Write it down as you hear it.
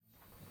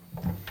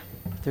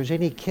If there's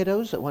any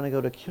kiddos that want to go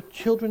to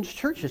children's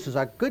church, this is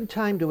a good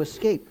time to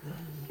escape.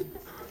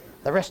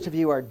 The rest of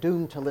you are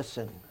doomed to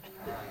listen.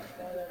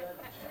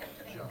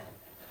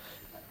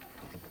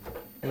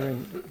 We're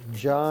in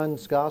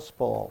John's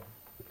Gospel,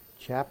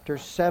 chapter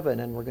 7,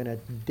 and we're going to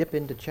dip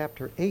into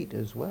chapter 8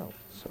 as well.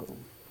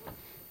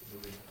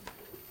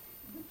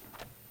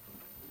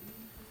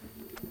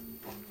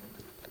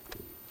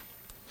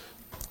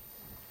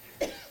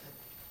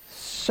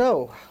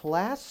 So,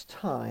 last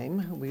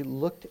time we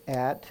looked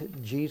at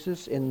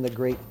Jesus in the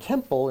great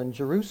temple in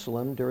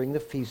Jerusalem during the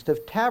Feast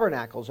of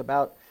Tabernacles.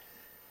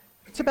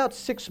 It's about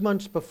 6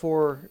 months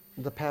before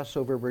the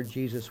Passover where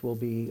Jesus will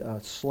be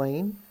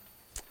slain.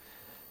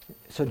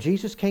 So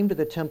Jesus came to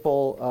the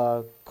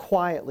temple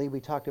quietly, we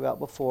talked about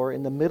before,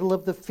 in the middle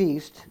of the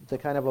feast to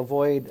kind of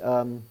avoid,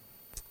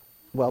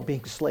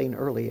 being slain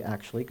early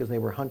actually, because they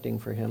were hunting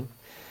for him.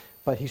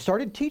 But he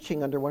started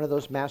teaching under one of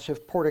those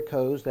massive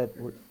porticos that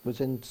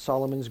was in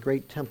Solomon's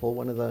great temple,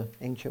 one of the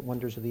ancient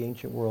wonders of the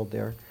ancient world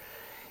there.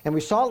 And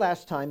we saw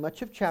last time,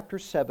 much of chapter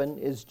 7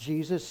 is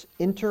Jesus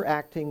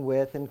interacting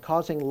with and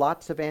causing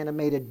lots of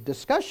animated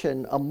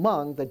discussion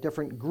among the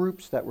different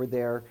groups that were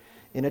there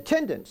in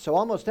attendance. So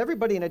almost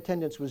everybody in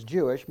attendance was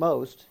Jewish,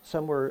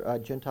 some were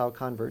Gentile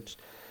converts.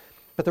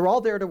 But they're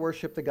all there to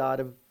worship the God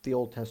of the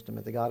Old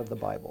Testament, the God of the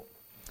Bible.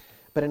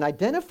 But in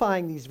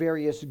identifying these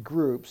various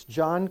groups,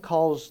 John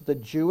calls the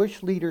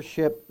Jewish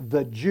leadership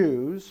the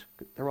Jews.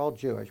 They're all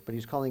Jewish, but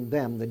he's calling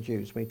them the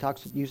Jews. When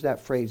he uses that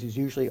phrase, he's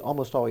usually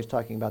almost always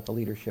talking about the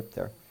leadership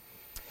there.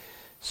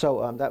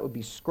 So that would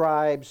be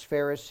scribes,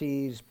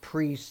 Pharisees,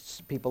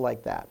 priests, people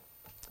like that.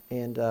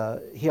 And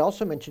he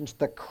also mentions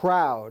the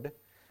crowd,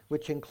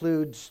 which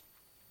includes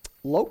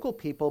local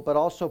people, but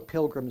also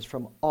pilgrims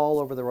from all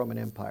over the Roman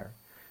Empire.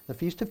 The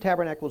Feast of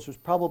Tabernacles was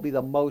probably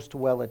the most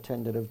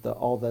well-attended of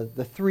all the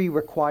three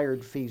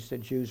required feasts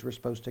that Jews were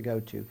supposed to go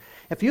to.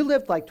 If you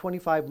lived like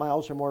 25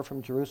 miles or more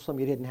from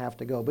Jerusalem, you didn't have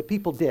to go, but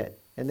people did,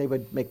 and they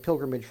would make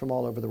pilgrimage from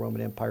all over the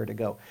Roman Empire to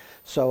go.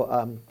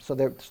 So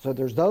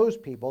there's those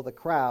people, the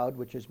crowd,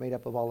 which is made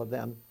up of all of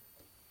them,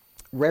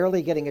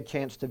 rarely getting a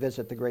chance to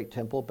visit the great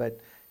temple,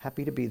 but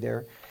happy to be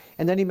there.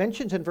 And then he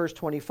mentions in verse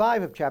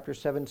 25 of chapter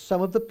 7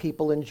 some of the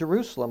people in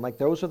Jerusalem, like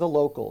those are the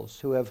locals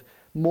who have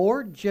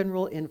more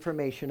general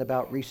information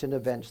about recent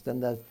events than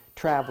the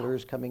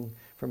travelers coming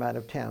from out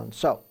of town.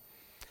 So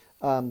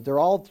they're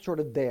all sort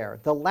of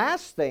there. The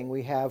last thing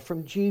we have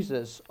from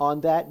Jesus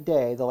on that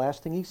day, the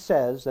last thing he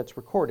says that's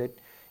recorded,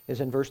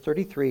 is in verse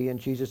 33, and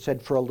Jesus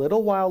said, "For a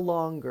little while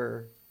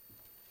longer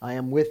I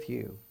am with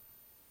you.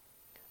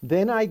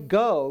 Then I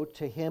go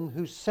to him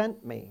who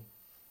sent me.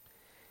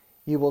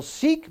 You will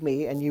seek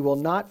me, and you will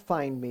not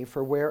find me,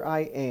 for where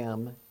I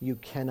am, you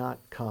cannot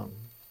come."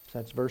 So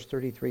that's verse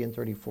 33 and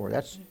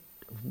 34.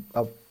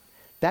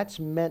 That's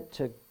meant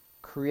to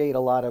create a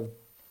lot of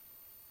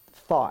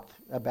thought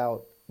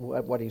about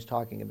what he's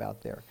talking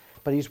about there.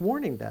 But he's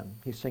warning them.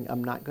 He's saying,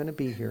 I'm not going to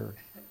be here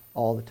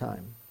all the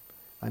time.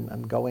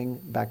 I'm going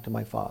back to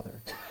my Father.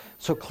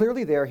 So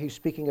clearly there he's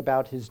speaking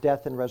about his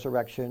death and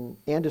resurrection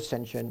and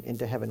ascension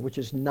into heaven, which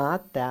is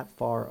not that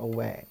far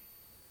away.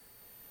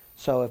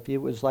 So if it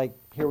was like,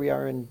 here we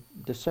are in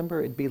December,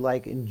 it'd be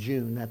like in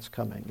June, that's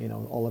coming.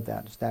 All of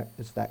that.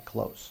 It's that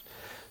close.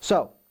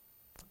 So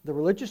the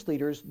religious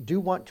leaders do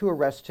want to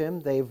arrest him.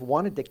 They've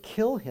wanted to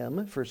kill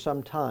him for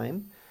some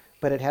time,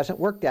 but it hasn't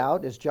worked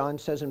out. As John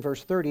says in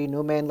verse 30,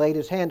 no man laid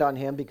his hand on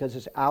him because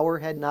his hour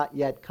had not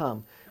yet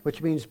come,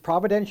 which means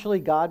providentially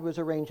God was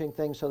arranging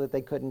things so that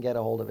they couldn't get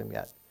a hold of him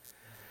yet.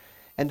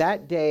 And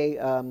that day,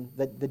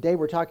 the day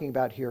we're talking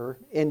about here,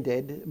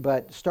 ended.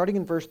 But starting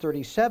in verse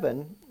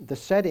 37, the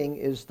setting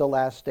is the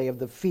last day of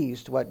the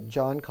feast, what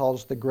John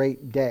calls the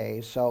great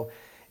day. So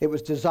it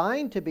was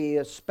designed to be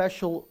a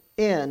special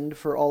end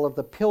for all of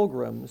the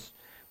pilgrims,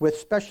 with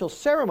special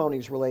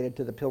ceremonies related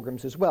to the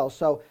pilgrims as well.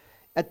 So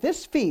at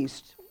this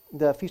feast,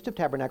 the Feast of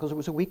Tabernacles, it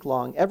was a week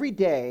long. Every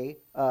day,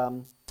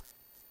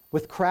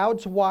 with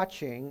crowds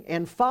watching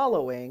and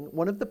following,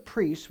 one of the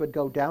priests would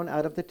go down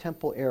out of the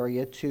temple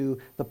area to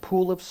the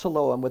pool of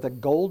Siloam with a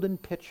golden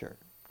pitcher,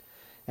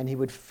 and he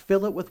would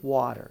fill it with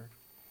water.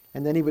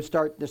 And then he would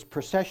start this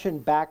procession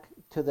back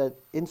to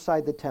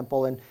inside the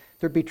temple, and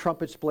there'd be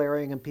trumpets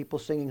blaring and people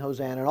singing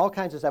Hosanna and all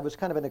kinds of stuff. It was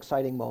kind of an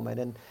exciting moment.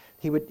 And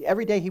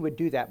every day he would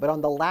do that. But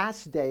on the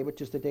last day, which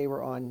is the day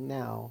we're on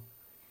now,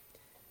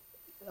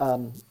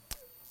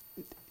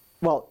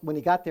 when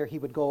he got there, he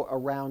would go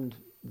around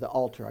the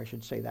altar, I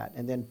should say that,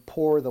 and then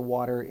pour the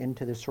water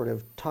into this sort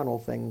of tunnel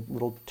thing,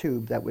 little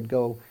tube that would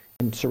go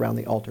and surround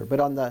the altar. But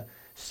on the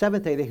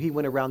seventh day, he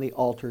went around the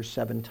altar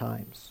 7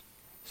 times.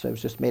 So it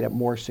was just made it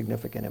more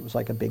significant. It was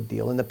like a big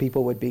deal, and the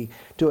people would be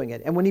doing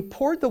it. And when he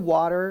poured the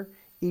water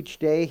each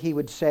day, he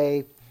would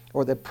say,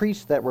 or the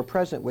priests that were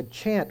present would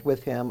chant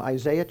with him,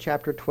 Isaiah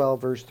chapter 12,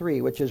 verse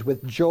 3, which is,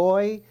 "With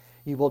joy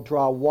you will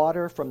draw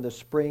water from the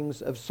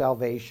springs of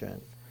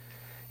salvation."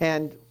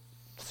 And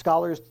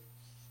scholars,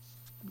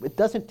 it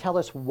doesn't tell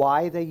us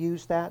why they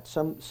use that.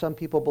 Some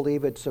people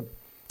believe it's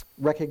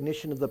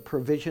recognition of the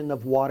provision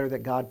of water that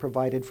God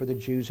provided for the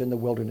Jews in the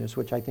wilderness,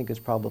 which I think is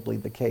probably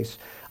the case.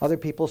 Other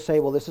people say,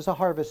 well, this is a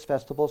harvest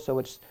festival, so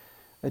it's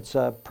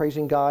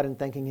praising God and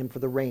thanking Him for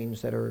the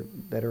rains that are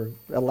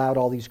allowed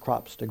all these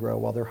crops to grow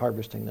while they're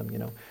harvesting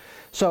them.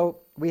 So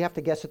we have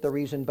to guess at the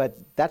reason, but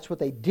that's what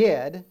they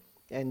did.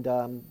 And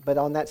but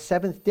on that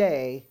seventh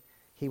day,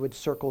 he would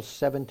circle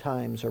 7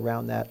 times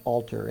around that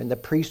altar, and the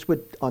priest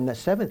would, on the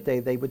seventh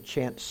day, they would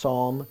chant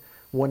Psalm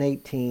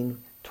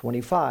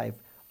 118:25.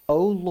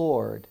 O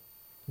Lord,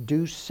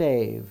 do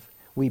save,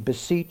 we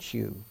beseech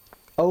you.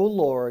 O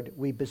Lord,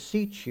 we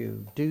beseech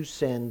you, do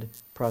send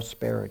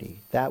prosperity.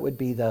 That would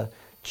be the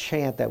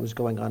chant that was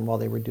going on while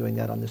they were doing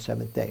that on the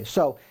seventh day.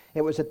 So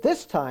it was at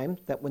this time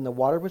that when the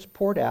water was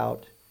poured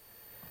out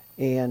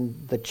and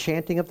the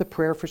chanting of the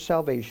prayer for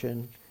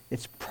salvation,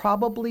 it's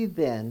probably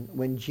then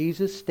when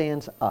Jesus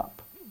stands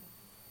up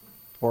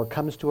or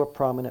comes to a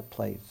prominent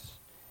place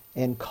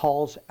and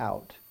calls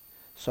out.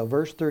 So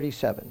verse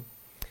 37,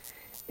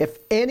 if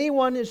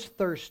anyone is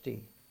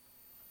thirsty,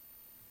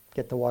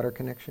 get the water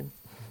connection?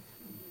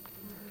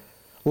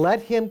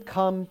 Let him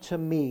come to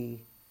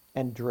me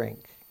and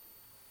drink.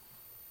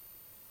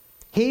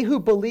 He who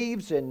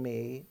believes in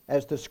me,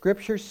 as the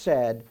scripture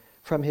said,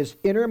 from his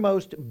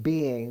innermost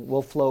being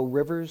will flow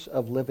rivers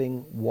of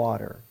living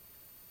water.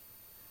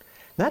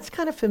 That's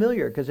kind of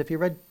familiar, because if you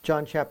read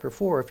John chapter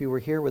 4, if you were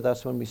here with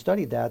us when we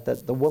studied that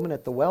the woman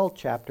at the well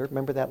chapter,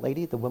 remember that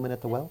lady, the woman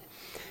at the well?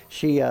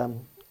 She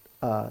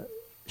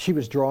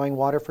was drawing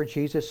water for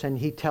Jesus, and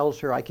he tells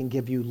her, I can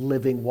give you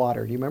living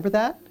water. Do you remember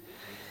that?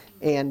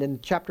 And in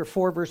chapter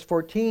 4, verse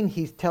 14,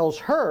 he tells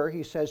her,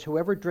 he says,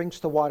 whoever drinks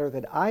the water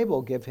that I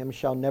will give him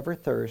shall never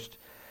thirst,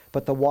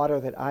 but the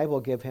water that I will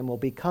give him will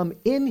become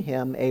in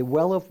him a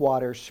well of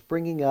water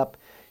springing up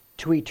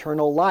to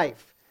eternal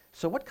life.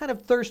 So what kind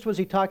of thirst was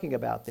he talking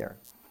about there?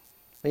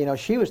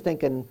 She was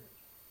thinking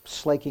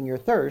slaking your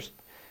thirst,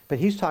 but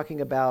he's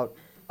talking about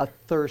a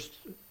thirst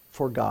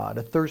for God,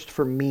 a thirst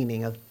for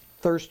meaning, a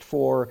thirst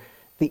for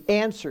the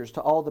answers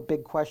to all the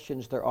big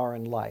questions there are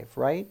in life,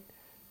 right?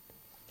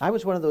 I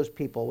was one of those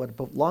people,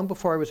 long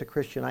before I was a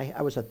Christian,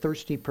 I was a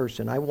thirsty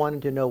person. I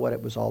wanted to know what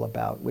it was all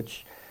about,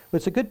 which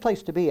was a good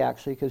place to be,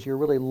 actually, because you're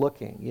really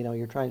looking.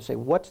 You're trying to say,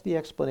 what's the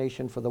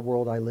explanation for the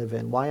world I live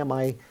in? Why am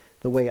I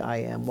the way I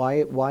am?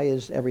 Why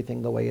is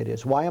everything the way it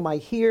is? Why am I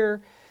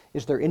here?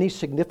 Is there any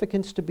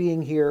significance to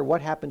being here?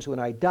 What happens when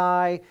I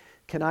die?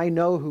 Can I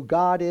know who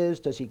God is?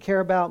 Does He care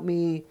about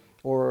me?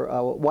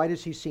 Or why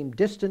does He seem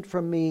distant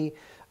from me?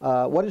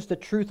 What is the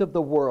truth of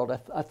the world?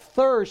 A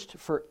thirst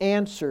for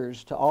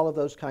answers to all of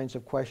those kinds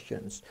of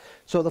questions.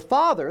 So the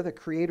Father, the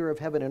creator of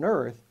heaven and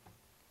earth,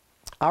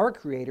 our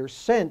creator,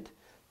 sent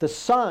the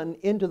Son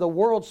into the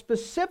world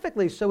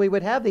specifically so He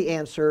would have the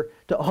answer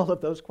to all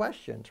of those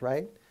questions,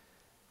 right?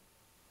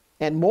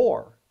 And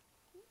more,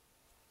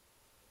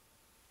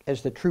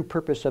 as the true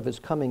purpose of His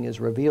coming is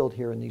revealed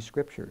here in these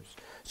scriptures.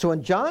 So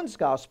in John's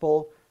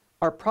gospel,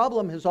 our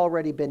problem has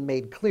already been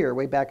made clear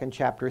way back in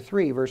chapter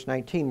 3, verse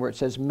 19, where it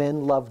says,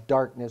 men love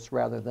darkness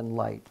rather than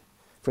light,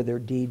 for their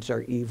deeds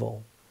are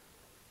evil.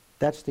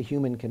 That's the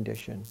human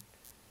condition.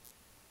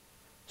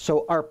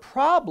 So our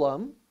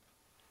problem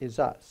is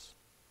us.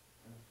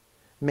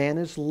 Man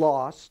is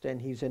lost and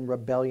he's in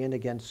rebellion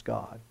against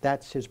God.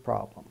 That's his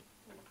problem.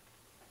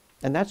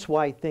 And that's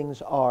why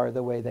things are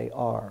the way they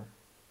are.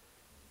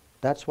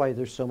 That's why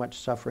there's so much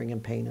suffering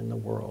and pain in the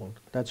world.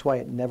 That's why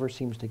it never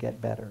seems to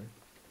get better.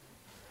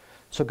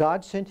 So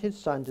God sent His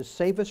Son to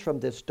save us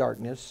from this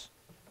darkness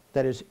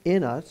that is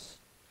in us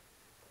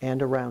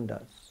and around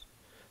us.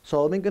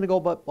 So I'm going to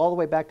go all the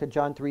way back to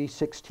John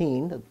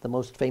 3:16, the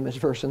most famous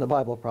verse in the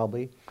Bible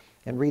probably,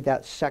 and read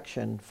that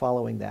section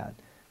following that.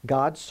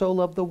 God so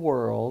loved the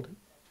world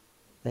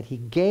that He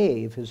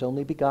gave His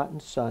only begotten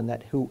Son,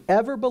 that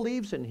whoever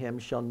believes in Him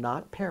shall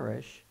not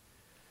perish,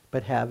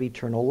 but have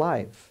eternal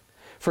life.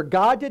 For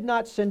God did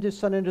not send His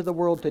Son into the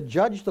world to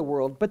judge the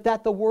world, but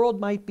that the world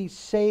might be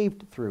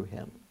saved through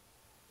Him.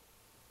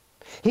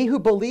 He who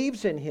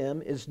believes in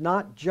Him is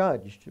not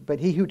judged, but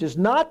he who does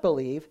not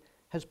believe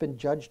has been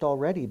judged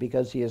already,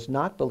 because he has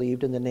not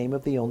believed in the name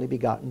of the only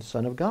begotten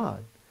Son of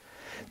God.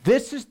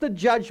 This is the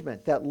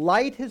judgment, that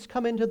light has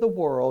come into the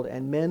world,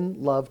 and men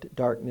loved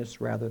darkness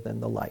rather than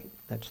the light.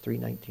 That's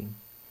 3:19.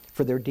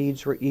 For their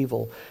deeds were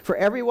evil. For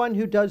everyone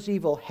who does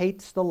evil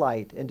hates the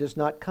light and does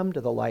not come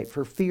to the light,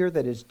 for fear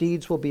that his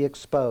deeds will be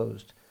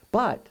exposed.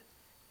 But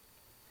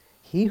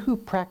he who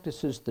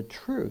practices the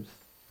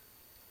truth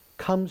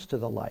comes to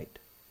the light,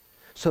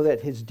 so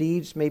that his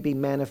deeds may be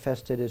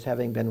manifested as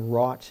having been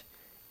wrought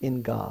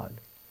in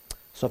God.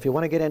 So if you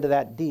want to get into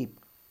that deep,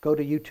 go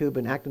to YouTube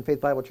and Acton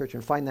Faith Bible Church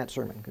and find that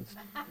sermon.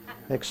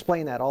 I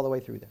explain that all the way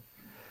through there.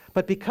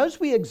 But because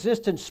we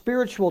exist in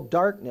spiritual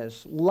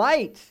darkness,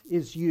 light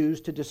is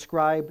used to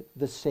describe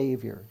the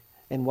Savior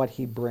and what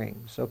He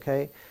brings,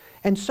 okay?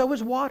 And so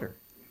is water.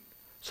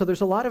 So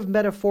there's a lot of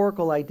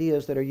metaphorical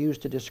ideas that are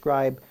used to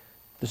describe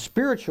the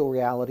spiritual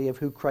reality of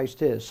who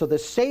Christ is. So the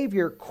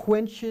Savior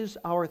quenches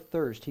our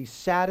thirst. He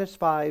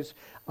satisfies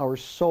our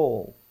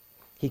soul.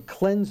 He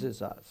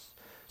cleanses us.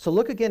 So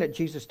look again at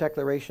Jesus'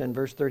 declaration in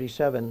verse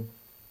 37,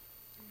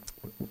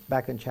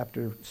 back in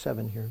chapter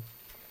 7 here.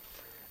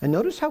 And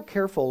notice how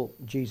careful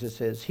Jesus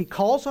is. He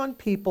calls on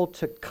people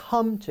to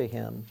come to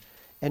him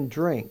and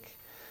drink.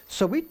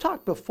 So we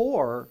talked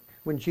before,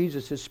 when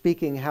Jesus is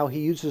speaking, how he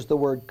uses the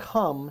word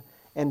come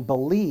and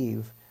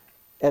believe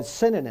as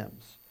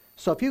synonyms.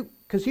 So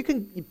because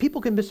people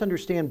can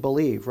misunderstand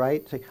believe,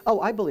 right? Say, oh,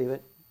 I believe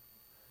it.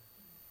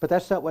 But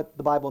that's not what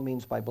the Bible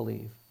means by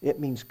believe. It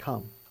means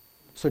come.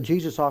 So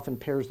Jesus often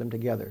pairs them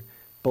together.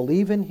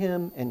 Believe in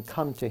him and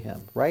come to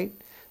him, right?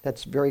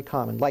 That's very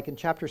common. Like in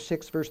chapter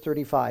 6, verse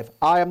 35,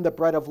 I am the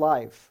bread of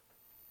life.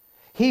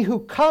 He who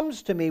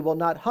comes to me will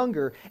not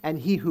hunger, and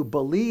he who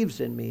believes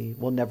in me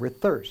will never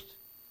thirst.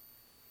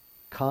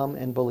 Come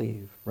and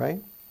believe,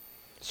 right?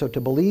 So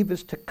to believe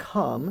is to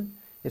come.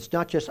 It's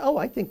not just, oh,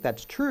 I think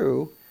that's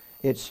true.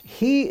 It's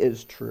he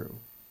is true.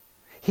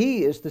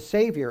 He is the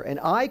Savior, and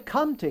I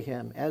come to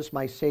him as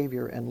my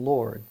Savior and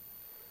Lord.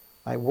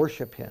 I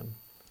worship him.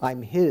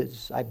 I'm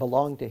his. I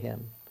belong to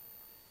him.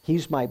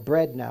 He's my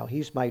bread now.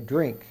 He's my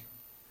drink.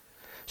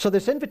 So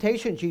this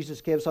invitation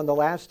Jesus gives on the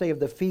last day of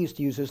the feast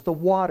uses the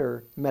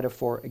water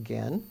metaphor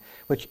again,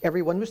 which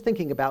everyone was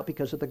thinking about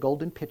because of the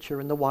golden pitcher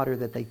and the water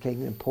that they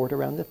came and poured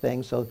around the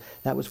thing. So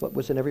that was what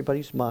was in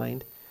everybody's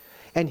mind.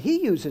 And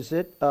he uses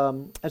it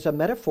as a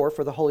metaphor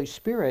for the Holy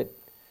Spirit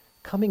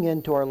coming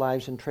into our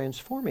lives and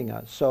transforming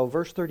us. So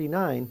verse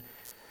 39,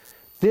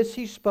 this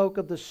he spoke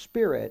of the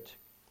Spirit,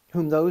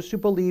 whom those who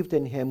believed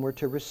in him were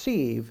to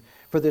receive,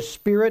 for the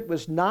Spirit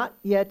was not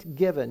yet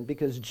given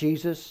because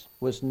Jesus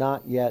was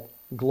not yet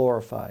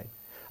glorified.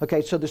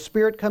 Okay, so the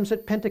Spirit comes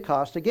at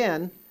Pentecost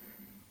again,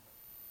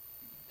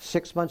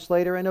 6 months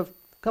later and a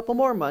couple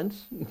more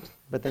months,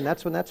 but then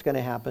that's when that's going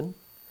to happen.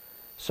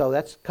 So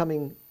that's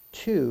coming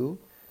too,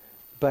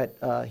 but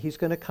he's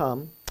going to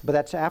come. But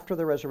that's after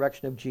the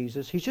resurrection of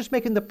Jesus. He's just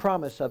making the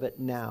promise of it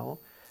now.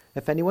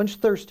 If anyone's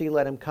thirsty,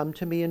 let him come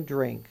to me and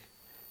drink.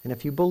 And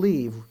if you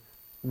believe,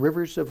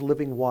 rivers of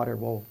living water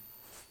will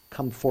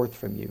come forth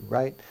from you,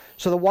 right?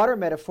 So the water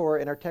metaphor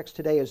in our text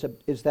today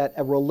is that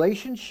a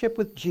relationship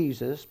with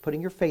Jesus,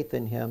 putting your faith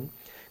in him,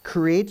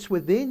 creates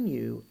within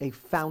you a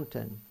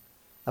fountain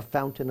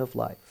of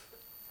life.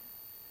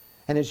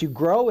 And as you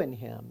grow in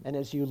him, and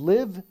as you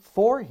live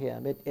for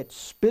him, it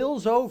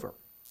spills over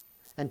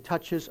and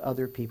touches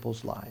other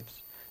people's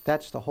lives.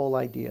 That's the whole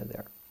idea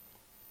there.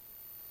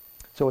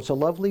 So it's a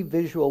lovely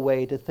visual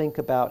way to think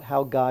about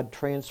how God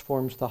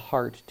transforms the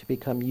heart to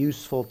become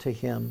useful to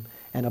him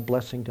and a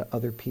blessing to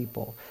other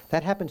people.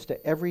 That happens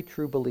to every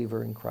true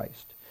believer in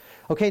Christ.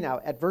 Okay, now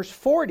at verse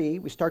 40,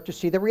 we start to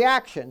see the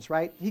reactions,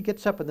 right? He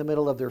gets up in the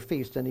middle of their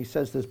feast and he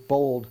says this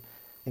bold,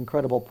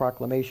 incredible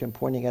proclamation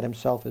pointing at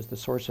himself as the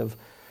source of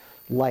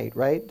light,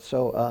 right?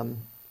 So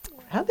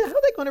how are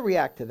they going to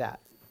react to that?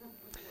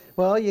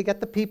 Well, you get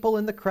the people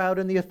in the crowd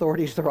and the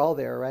authorities, they're all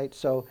there, right?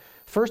 So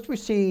first we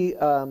see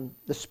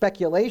the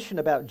speculation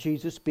about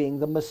Jesus being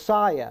the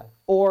Messiah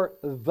or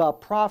the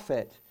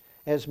prophet,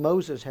 as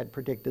Moses had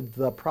predicted,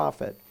 the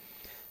prophet.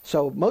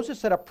 So Moses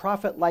said a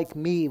prophet like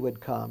me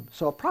would come.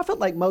 So a prophet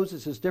like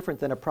Moses is different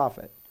than a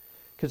prophet,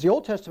 because the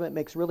Old Testament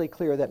makes really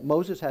clear that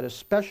Moses had a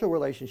special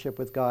relationship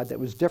with God that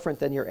was different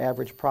than your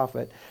average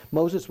prophet.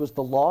 Moses was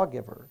the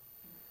lawgiver.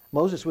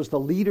 Moses was the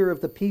leader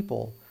of the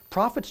people.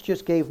 Prophets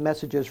just gave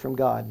messages from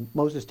God.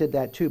 Moses did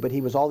that too, but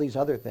he was all these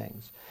other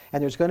things.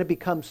 And there's going to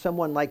become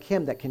someone like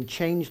him that can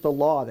change the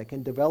law, that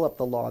can develop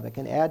the law, that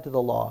can add to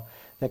the law,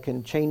 that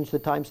can change the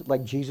times,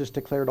 like Jesus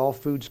declared all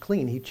foods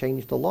clean. He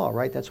changed the law,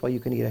 right? That's why you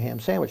can eat a ham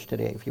sandwich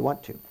today if you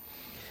want to.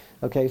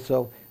 Okay,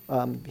 so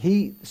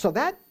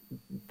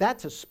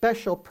that's a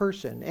special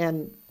person.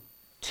 And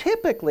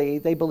typically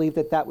they believe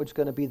that was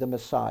going to be the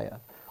Messiah.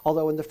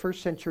 Although in the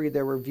first century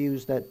there were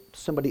views that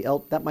somebody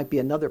else, that might be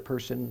another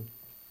person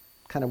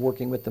kind of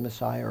working with the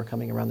Messiah or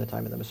coming around the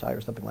time of the Messiah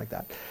or something like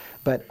that.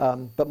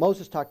 But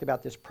Moses talked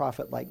about this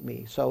prophet like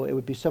me. So it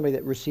would be somebody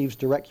that receives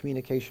direct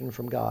communication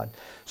from God.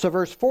 So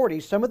verse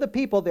 40, some of the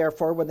people,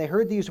 therefore, when they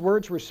heard these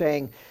words, were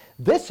saying,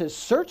 this is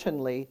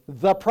certainly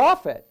the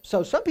prophet.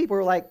 So some people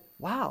were like,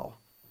 wow.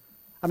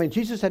 I mean,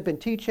 Jesus had been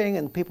teaching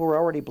and people were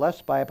already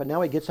blessed by it, but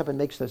now he gets up and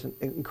makes this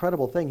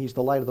incredible thing. He's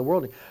the light of the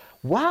world.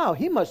 Wow,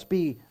 he must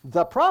be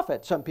the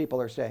prophet, some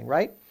people are saying,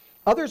 right?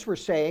 Others were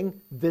saying,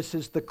 this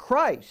is the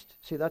Christ.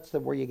 See, that's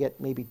where you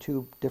get maybe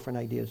two different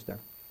ideas there.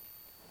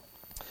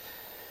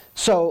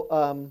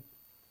 So,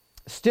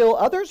 still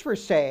others were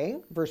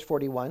saying, verse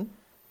 41,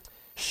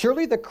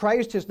 surely the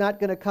Christ is not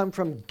going to come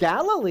from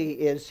Galilee,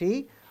 is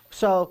he?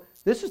 So,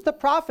 this is the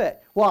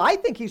prophet. Well, I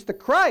think he's the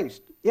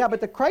Christ. Yeah,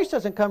 but the Christ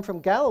doesn't come from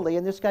Galilee.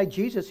 And this guy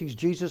Jesus, he's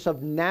Jesus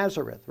of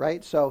Nazareth,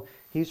 right? So,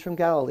 he's from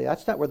Galilee.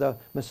 That's not where the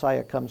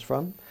Messiah comes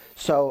from.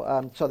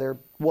 So,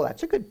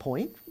 that's a good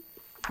point.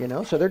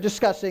 So they're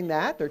discussing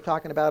that. They're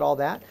talking about all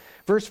that.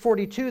 Verse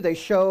 42, they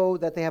show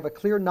that they have a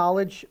clear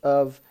knowledge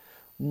of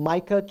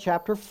Micah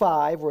chapter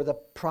 5, where the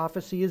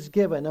prophecy is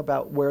given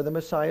about where the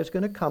Messiah is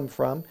going to come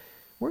from.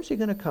 Where's he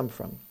going to come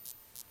from?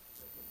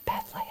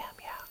 Bethlehem,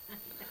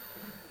 yeah.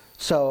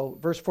 So,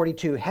 verse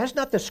 42, has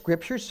not the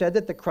scripture said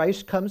that the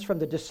Christ comes from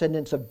the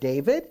descendants of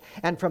David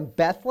and from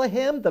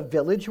Bethlehem, the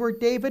village where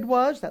David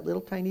was, that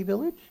little tiny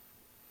village?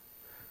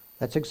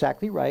 That's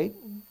exactly right.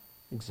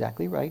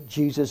 Exactly right.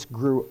 Jesus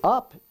grew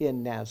up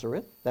in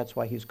Nazareth. That's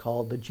why he's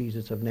called the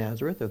Jesus of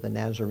Nazareth, or the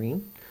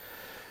Nazarene.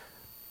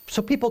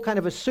 So people kind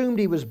of assumed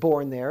he was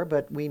born there,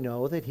 but we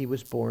know that he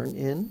was born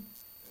in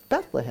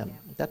Bethlehem.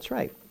 Yeah. That's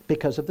right,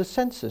 because of the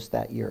census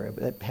that year.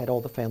 It had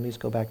all the families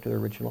go back to their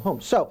original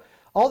homes. So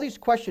all these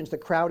questions the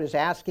crowd is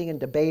asking and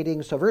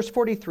debating. So verse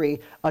 43,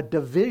 a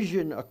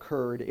division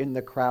occurred in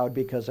the crowd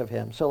because of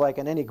him. So like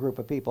in any group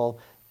of people,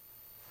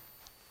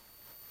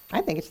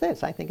 I think it's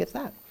this, I think it's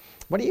that.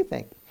 What do you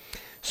think?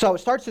 So it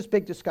starts this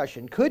big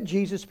discussion. Could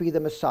Jesus be the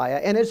Messiah?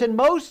 And as in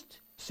most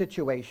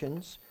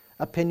situations,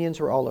 opinions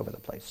were all over the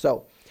place.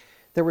 So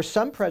there were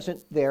some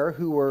present there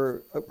who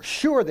were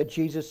sure that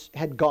Jesus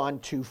had gone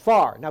too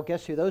far. Now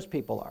guess who those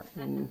people are?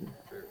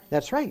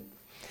 That's right.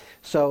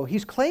 So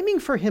he's claiming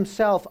for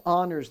himself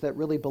honors that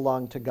really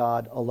belong to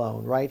God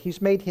alone, right?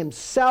 He's made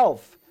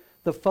himself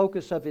the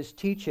focus of his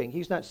teaching.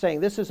 He's not saying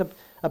this is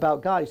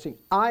about God. He's saying,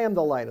 I am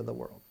the light of the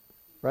world,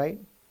 right?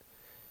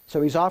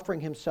 So he's offering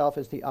himself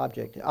as the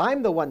object.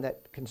 I'm the one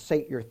that can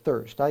sate your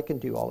thirst. I can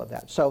do all of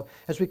that. So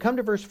as we come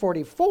to verse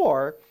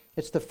 44,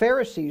 it's the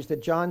Pharisees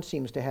that John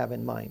seems to have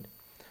in mind.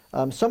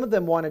 Some of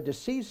them wanted to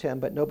seize him,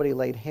 but nobody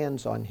laid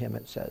hands on him,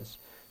 it says.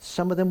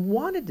 Some of them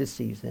wanted to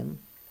seize him,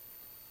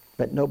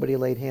 but nobody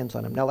laid hands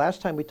on him. Now,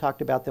 last time we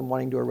talked about them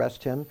wanting to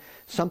arrest him.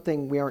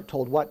 Something, we aren't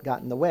told what,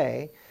 got in the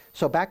way.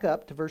 So back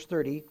up to verse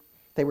 30.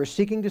 They were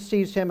seeking to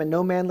seize him, and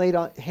no man laid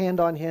hand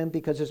on him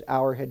because his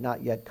hour had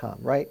not yet come,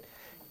 right?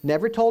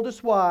 Never told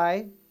us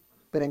why,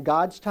 but in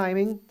God's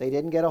timing, they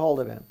didn't get a hold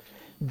of him.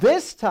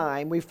 This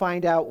time, we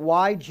find out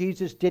why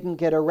Jesus didn't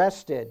get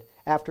arrested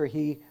after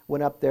he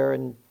went up there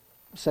and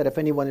said, if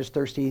anyone is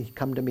thirsty,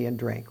 come to me and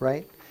drink,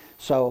 right?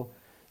 So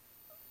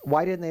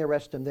why didn't they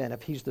arrest him then?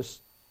 If he's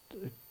this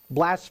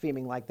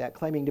blaspheming like that,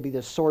 claiming to be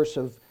the source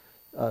of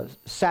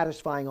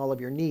satisfying all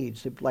of your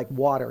needs, like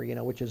water,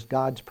 which is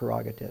God's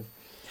prerogative.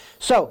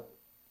 So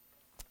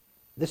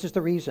this is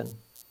the reason.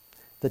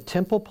 The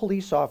temple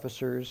police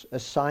officers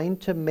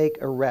assigned to make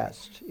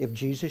arrest if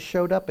Jesus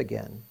showed up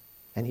again,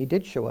 and he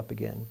did show up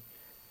again,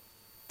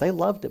 they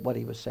loved what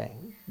he was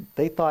saying.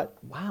 They thought,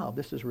 wow,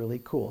 this is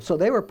really cool. So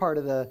they were part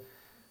of the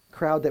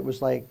crowd that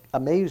was like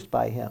amazed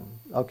by him.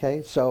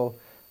 Okay, so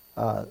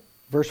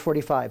verse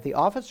 45, the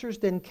officers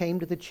then came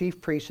to the chief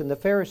priests and the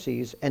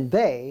Pharisees, and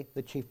they,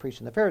 the chief priests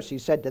and the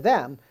Pharisees, said to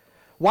them,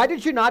 why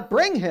did you not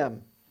bring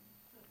him?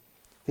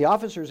 The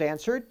officers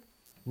answered,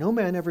 no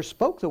man ever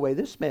spoke the way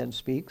this man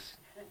speaks.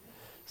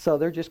 So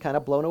they're just kind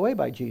of blown away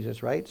by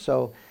Jesus, right?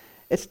 So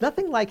it's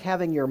nothing like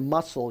having your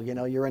muscle,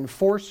 your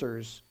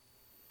enforcers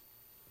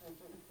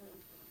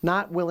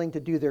not willing to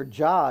do their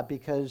job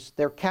because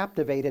they're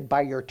captivated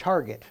by your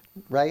target,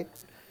 right?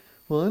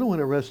 Well, I don't want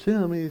to arrest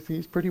him.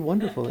 He's pretty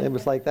wonderful. It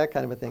was like that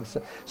kind of a thing.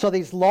 So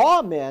these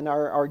lawmen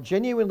are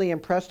genuinely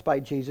impressed by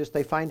Jesus.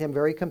 They find him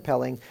very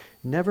compelling.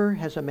 Never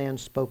has a man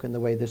spoken the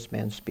way this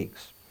man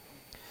speaks.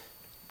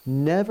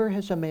 Never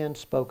has a man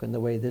spoken the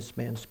way this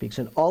man speaks.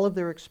 In all of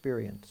their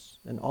experience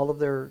and all of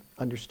their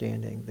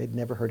understanding, they'd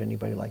never heard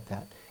anybody like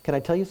that. Can I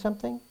tell you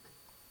something?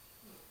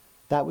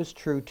 That was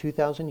true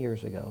 2,000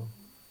 years ago.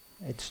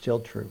 It's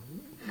still true.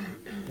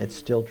 It's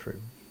still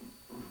true.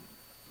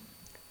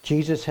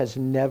 Jesus has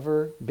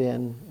never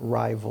been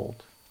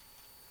rivaled.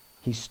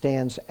 He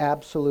stands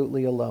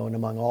absolutely alone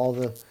among all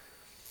the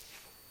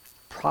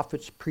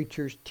prophets,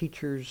 preachers,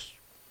 teachers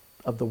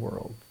of the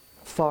world,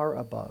 far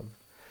above.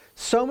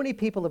 So many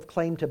people have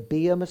claimed to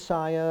be a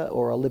Messiah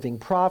or a living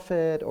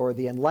prophet or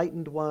the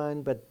enlightened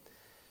one, but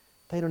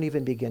they don't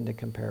even begin to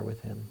compare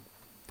with him.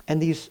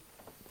 And these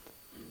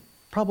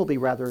probably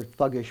rather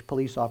thuggish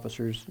police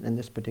officers in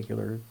this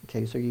particular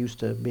case are used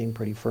to being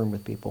pretty firm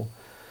with people.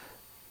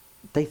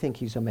 They think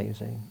he's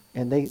amazing.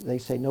 And they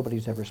say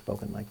nobody's ever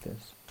spoken like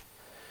this.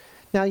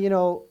 Now,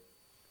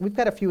 we've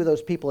got a few of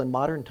those people in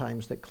modern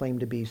times that claim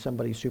to be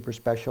somebody super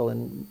special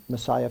and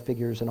Messiah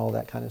figures and all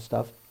that kind of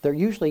stuff. They're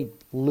usually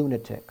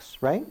lunatics,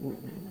 right?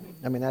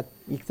 I mean,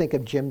 you think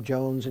of Jim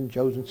Jones and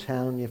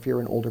Jonestown. If you're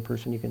an older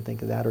person, you can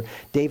think of that. Or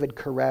David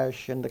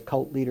Koresh and the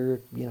cult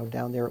leader,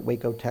 down there at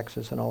Waco,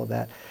 Texas and all of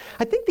that.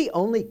 I think the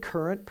only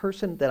current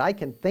person that I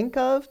can think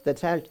of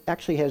that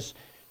actually has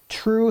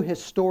true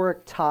historic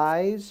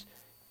ties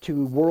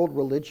to world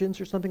religions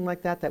or something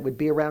like that would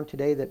be around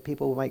today that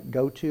people might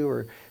go to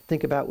or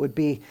think about would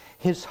be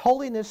His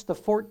Holiness the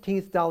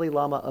 14th Dalai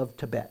Lama of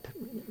Tibet.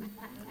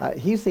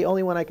 He's the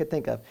only one I could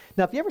think of.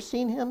 Now, have you ever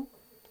seen him?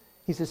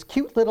 He's this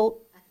cute little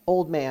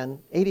old man,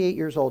 88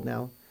 years old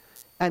now,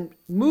 and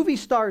movie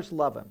stars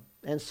love him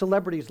and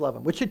celebrities love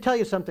him, which should tell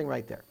you something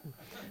right there.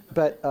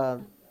 But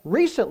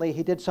recently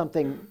he did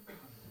something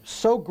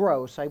so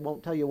gross, I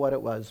won't tell you what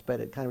it was, but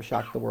it kind of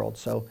shocked the world.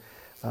 So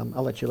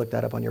I'll let you look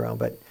that up on your own.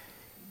 But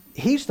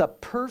he's the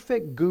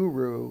perfect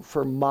guru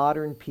for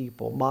modern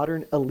people,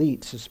 modern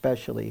elites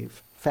especially,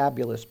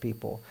 fabulous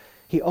people.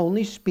 He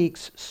only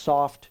speaks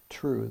soft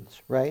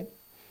truths, right?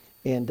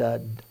 and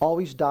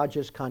always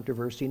dodges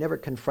controversy, never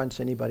confronts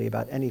anybody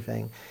about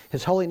anything.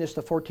 His Holiness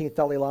the 14th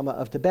Dalai Lama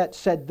of Tibet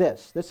said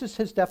this. This is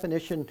his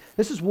definition.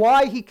 This is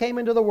why he came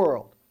into the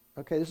world.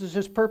 Okay, this is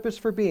his purpose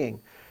for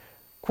being.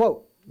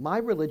 Quote, "My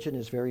religion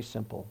is very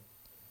simple.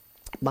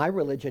 My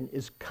religion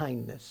is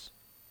kindness."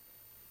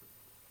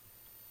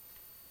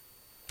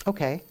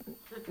 Okay.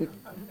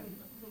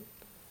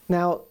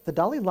 Now, the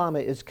Dalai Lama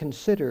is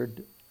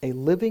considered a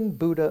living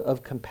Buddha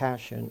of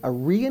compassion, a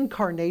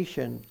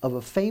reincarnation of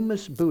a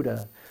famous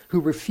Buddha who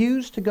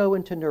refused to go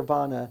into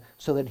nirvana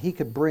so that he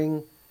could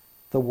bring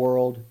the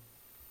world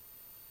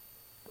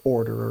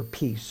order or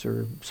peace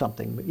or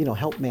something,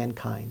 help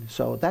mankind.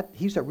 So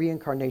he's a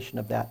reincarnation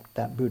of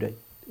that Buddha,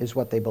 is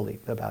what they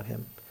believe about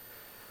him.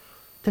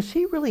 Does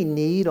he really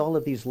need all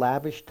of these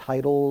lavish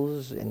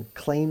titles and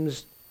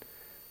claims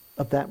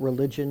of that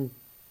religion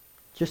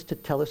just to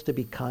tell us to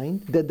be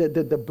kind? Did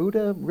the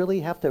Buddha really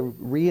have to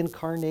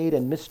reincarnate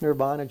and miss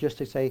nirvana just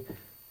to say,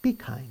 be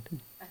kind,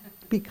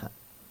 be kind?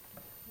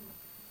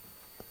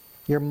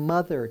 Your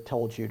mother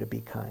told you to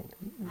be kind.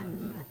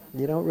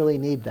 You don't really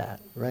need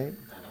that, right?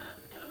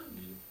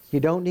 You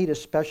don't need a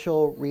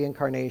special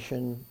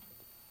reincarnation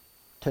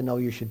to know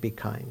you should be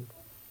kind.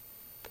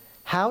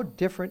 How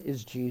different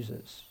is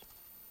Jesus,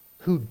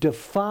 who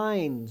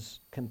defines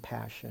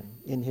compassion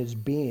in his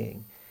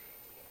being?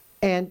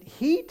 And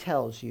he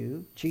tells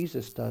you,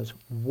 Jesus does,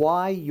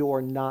 why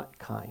you're not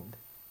kind.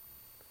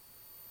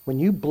 When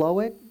you blow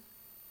it,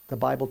 the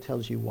Bible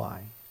tells you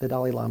why. The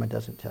Dalai Lama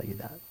doesn't tell you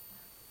that.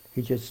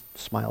 He just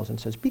smiles and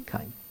says, be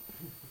kind.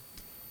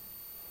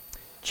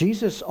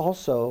 Jesus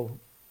also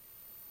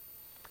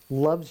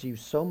loves you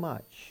so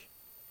much,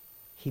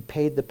 he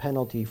paid the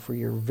penalty for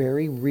your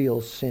very real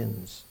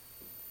sins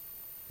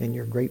and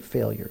your great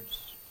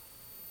failures.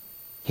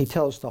 He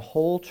tells the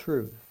whole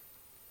truth.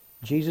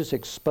 Jesus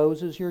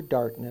exposes your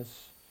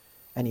darkness,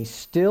 and he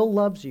still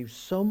loves you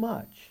so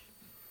much,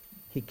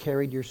 he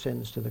carried your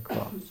sins to the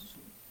cross.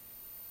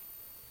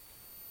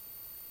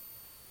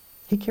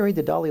 He carried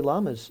the Dalai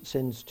Lama's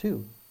sins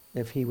too,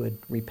 if he would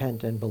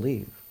repent and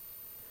believe.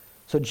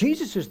 So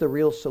Jesus is the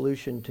real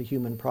solution to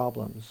human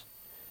problems.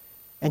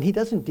 And he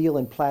doesn't deal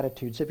in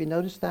platitudes. Have you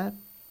noticed that?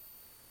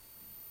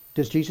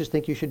 Does Jesus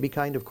think you should be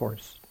kind? Of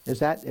course.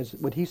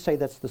 Would he say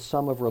that's the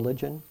sum of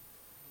religion?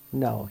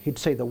 No. He'd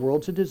say the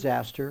world's a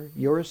disaster.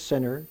 You're a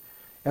sinner.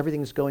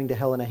 Everything's going to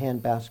hell in a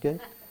handbasket.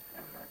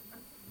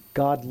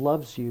 God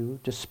loves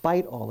you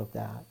despite all of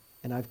that,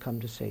 and I've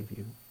come to save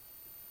you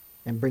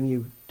and bring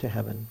you to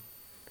heaven.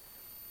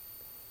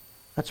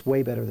 That's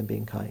way better than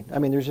being kind. I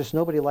mean, there's just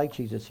nobody like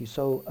Jesus. He's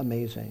so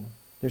amazing.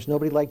 There's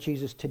nobody like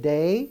Jesus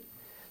today.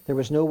 There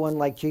was no one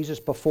like Jesus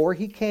before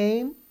he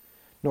came,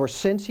 nor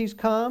since he's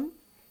come.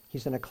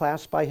 He's in a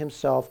class by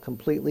himself,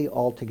 completely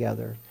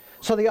altogether.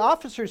 So the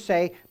officers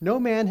say, no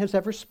man has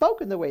ever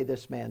spoken the way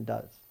this man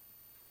does.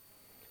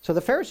 So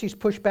the Pharisees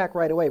push back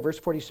right away. Verse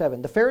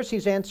 47, the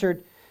Pharisees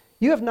answered,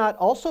 you have not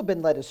also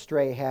been led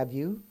astray, have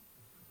you?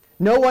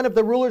 No one of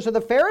the rulers of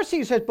the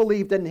Pharisees has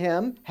believed in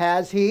him,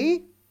 has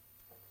he?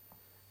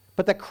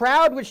 But the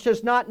crowd which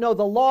does not know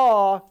the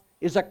law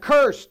is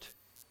accursed.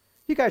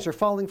 You guys are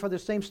falling for the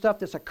same stuff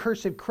this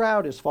accursed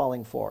crowd is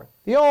falling for.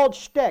 The old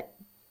shtick.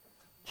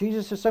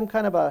 Jesus is some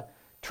kind of a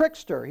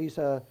trickster. He's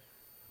a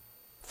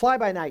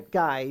fly-by-night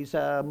guy. He's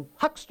a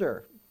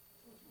huckster.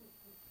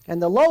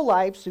 And the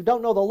lowlifes who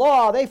don't know the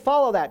law, they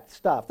follow that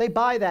stuff. They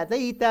buy that. They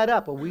eat that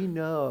up. Well, we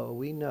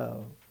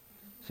know.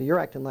 So you're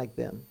acting like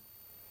them.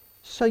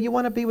 So you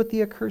want to be with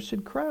the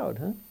accursed crowd,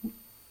 huh?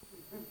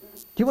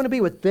 Do you want to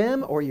be with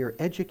them or your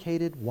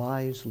educated,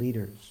 wise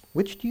leaders?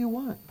 Which do you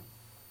want?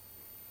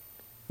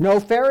 No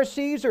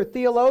Pharisees or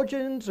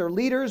theologians or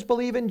leaders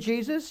believe in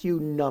Jesus, you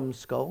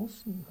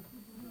numbskulls.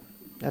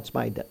 That's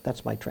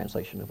my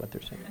translation of what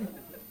they're saying.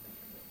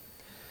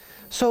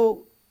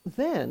 So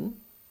then,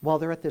 while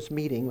they're at this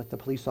meeting with the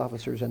police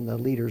officers and the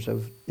leaders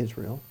of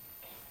Israel,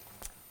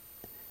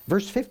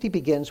 verse 50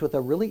 begins with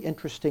a really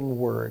interesting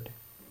word.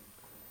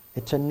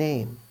 It's a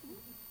name.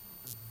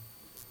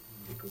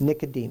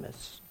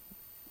 Nicodemus.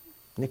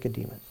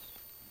 Nicodemus.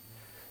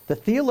 The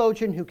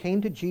theologian who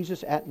came to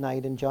Jesus at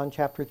night in John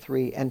chapter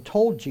 3 and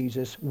told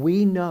Jesus,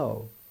 we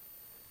know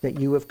that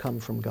you have come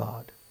from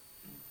God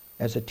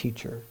as a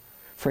teacher.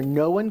 For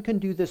no one can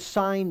do the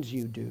signs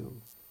you do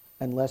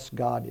unless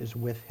God is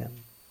with him.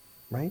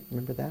 Right?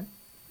 Remember that?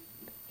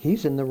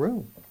 He's in the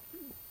room.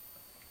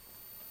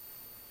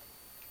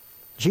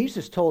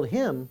 Jesus told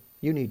him,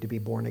 you need to be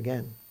born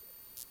again.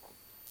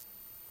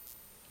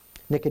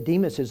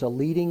 Nicodemus is a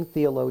leading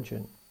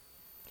theologian.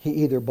 He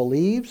either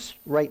believes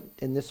right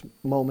in this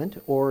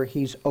moment or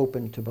he's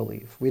open to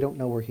believe. We don't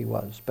know where he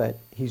was, but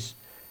he's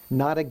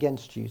not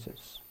against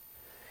Jesus.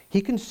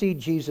 He can see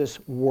Jesus'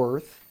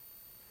 worth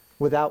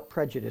without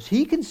prejudice.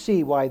 He can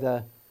see why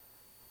the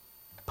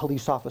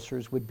police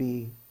officers would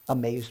be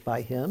amazed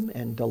by him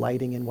and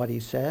delighting in what he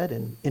said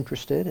and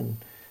interested and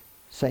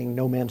saying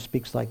no man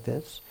speaks like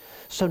this.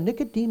 So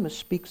Nicodemus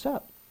speaks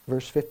up.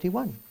 Verse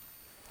 51.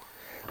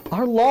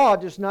 Our law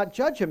does not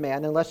judge a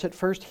man unless it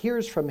first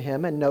hears from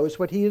him and knows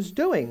what he is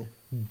doing.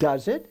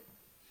 Does it?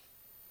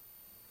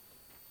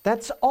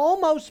 That's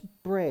almost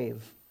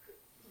brave.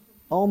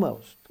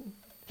 Almost.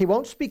 He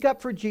won't speak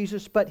up for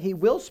Jesus, but he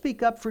will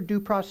speak up for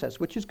due process,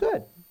 which is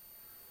good.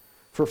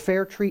 For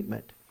fair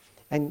treatment.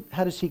 And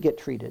how does he get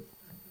treated?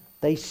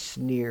 They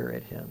sneer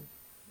at him.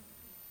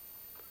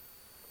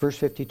 Verse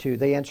 52,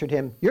 they answered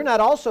him, "You're not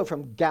also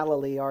from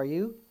Galilee, are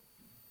you?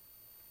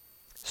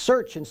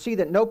 Search and see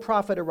that no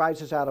prophet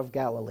arises out of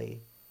Galilee."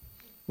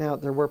 Now,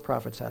 there were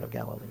prophets out of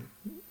Galilee.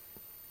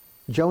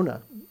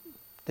 Jonah,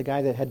 the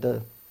guy that had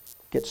to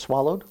get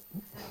swallowed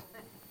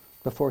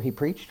before he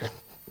preached.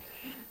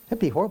 It'd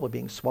be horrible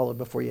being swallowed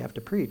before you have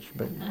to preach,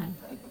 but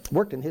it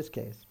worked in his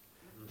case.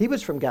 He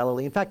was from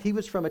Galilee. In fact, he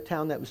was from a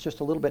town that was just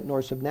a little bit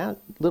north of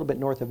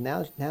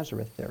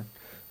Nazareth there.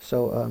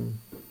 So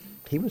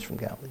he was from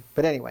Galilee.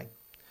 But anyway,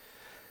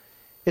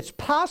 it's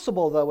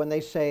possible, though, when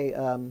they say,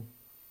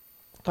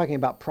 talking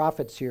about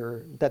prophets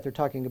here, that they're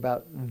talking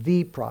about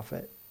the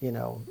prophet,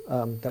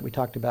 that we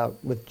talked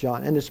about with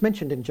John. And it's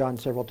mentioned in John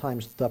several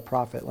times, the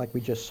prophet, like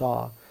we just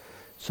saw.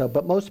 So,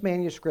 but most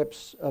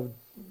manuscripts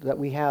that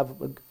we have,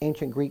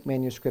 ancient Greek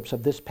manuscripts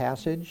of this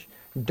passage,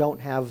 don't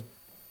have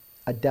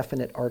a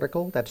definite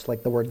article. That's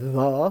like the word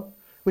the,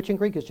 which in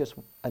Greek is just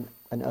an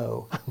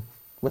O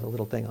with a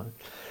little thing on it.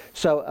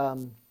 So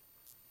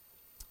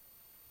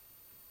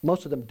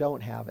most of them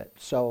don't have it.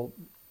 So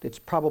it's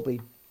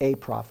probably a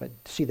prophet.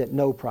 See that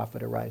no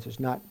prophet arises,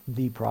 not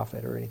the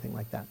prophet or anything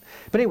like that.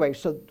 But anyway,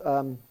 so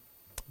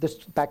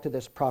back to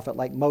this prophet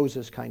like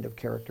Moses kind of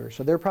character.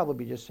 So they're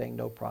probably just saying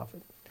no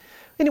prophet.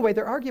 Anyway,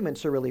 their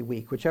arguments are really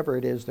weak, whichever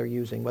it is they're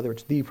using, whether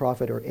it's the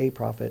prophet or a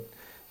prophet.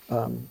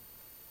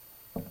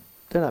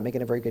 They're not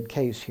making a very good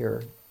case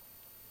here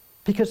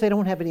because they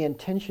don't have any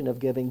intention of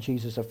giving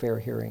Jesus a fair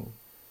hearing.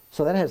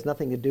 So that has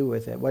nothing to do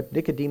with it. What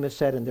Nicodemus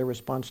said and their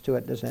response to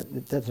it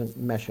doesn't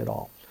mesh at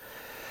all.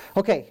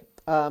 Okay,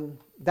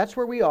 that's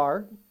where we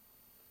are.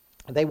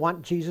 They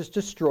want Jesus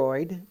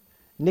destroyed.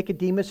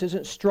 Nicodemus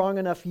isn't strong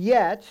enough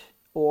yet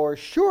or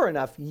sure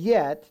enough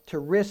yet to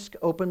risk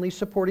openly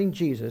supporting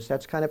Jesus.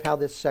 That's kind of how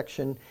this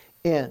section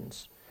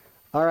ends.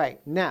 All right,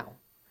 now,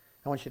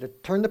 I want you to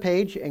turn the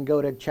page and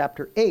go to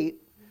chapter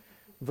 8,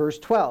 verse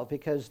 12,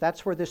 because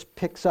that's where this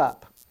picks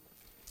up,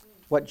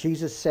 what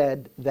Jesus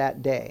said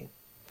that day.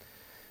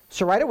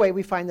 So right away,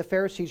 we find the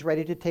Pharisees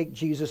ready to take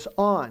Jesus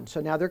on.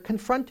 So now they're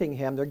confronting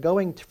him. They're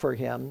going for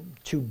him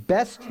to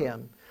best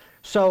him.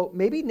 So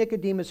maybe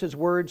Nicodemus's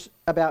words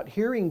about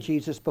hearing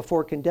Jesus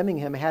before condemning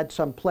him had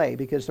some play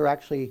because they're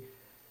actually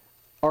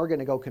are going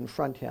to go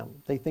confront him.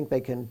 They think they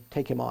can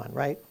take him on,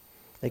 right?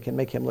 They can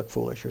make him look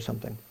foolish or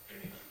something.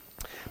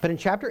 But in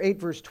chapter 8,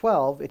 verse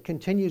 12, it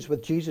continues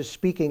with Jesus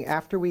speaking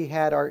after we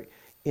had our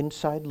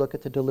inside look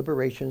at the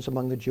deliberations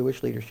among the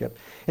Jewish leadership.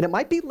 And it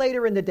might be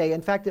later in the day.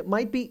 In fact, it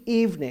might be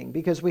evening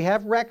because we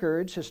have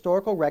records,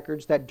 historical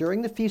records, that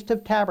during the Feast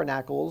of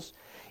Tabernacles,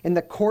 in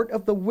the court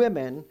of the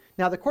women,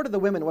 now the court of the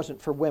women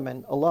wasn't for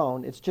women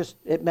alone.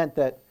 It meant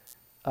that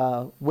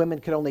women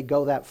could only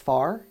go that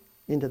far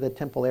into the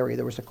temple area.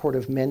 There was a court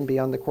of men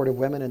beyond the court of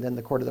women, and then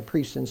the court of the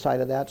priests inside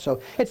of that.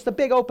 So it's the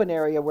big open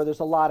area where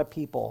there's a lot of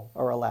people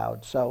are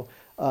allowed. So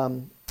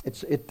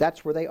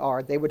that's where they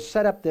are. They would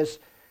set up this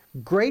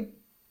great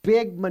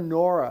big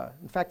menorah.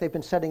 In fact, they've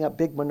been setting up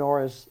big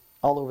menorahs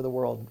all over the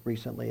world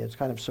recently. It's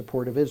kind of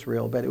support of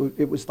Israel, but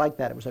it was like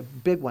that. It was a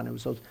big one. It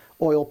was those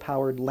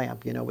oil-powered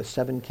lamp, with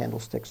 7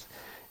 candlesticks.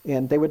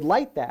 And they would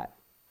light that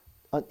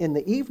in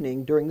the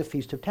evening during the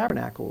Feast of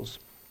Tabernacles.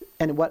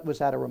 And what was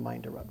that a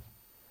reminder of?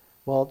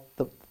 Well,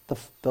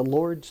 the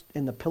Lord's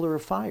in the pillar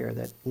of fire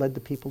that led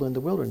the people in the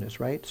wilderness,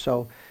 right?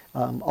 So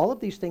all of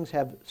these things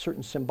have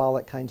certain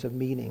symbolic kinds of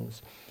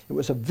meanings. It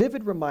was a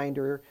vivid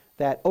reminder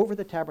that over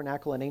the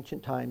tabernacle in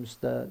ancient times,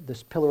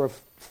 this pillar of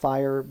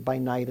fire by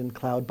night and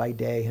cloud by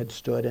day had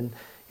stood, and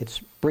it's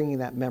bringing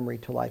that memory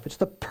to life. It's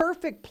the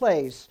perfect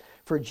place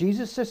for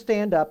Jesus to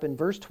stand up in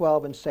verse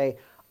 12 and say,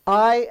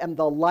 "I am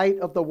the light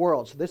of the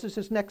world." So this is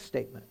his next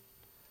statement.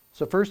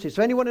 So first, if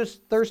anyone is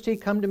thirsty,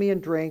 come to me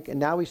and drink. And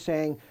now he's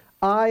saying,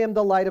 "I am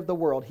the light of the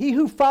world. He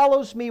who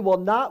follows me will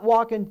not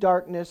walk in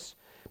darkness,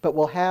 but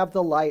will have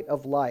the light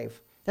of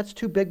life." That's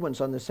 2 big ones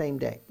on the same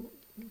day.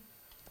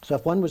 So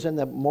if one was in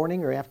the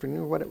morning or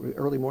afternoon or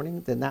early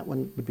morning, then that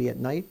one would be at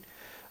night.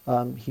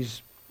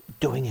 He's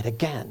doing it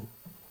again.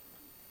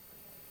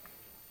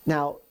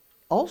 Now,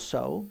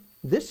 also,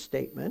 this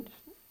statement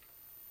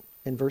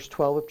in verse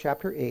 12 of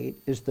chapter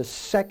 8 is the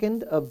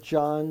second of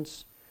John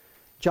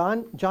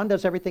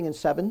does everything in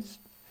 7s,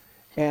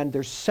 and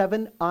there's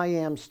 7 I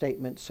am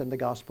statements in the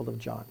Gospel of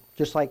John.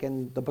 Just like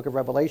in the book of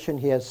Revelation,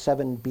 he has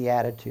 7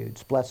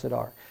 Beatitudes, blessed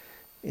are.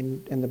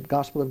 In the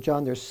Gospel of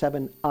John, there's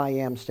 7 I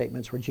am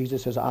statements where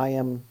Jesus says, I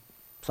am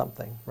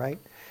something, right?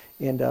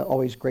 And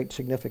always great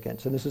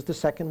significance. And this is the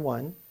second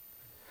one.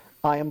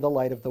 I am the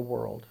light of the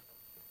world.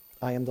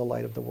 I am the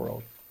light of the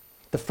world.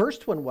 The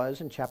first one was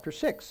in chapter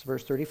 6,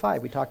 verse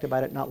 35. We talked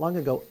about it not long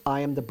ago.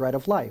 I am the bread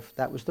of life.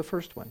 That was the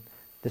first one.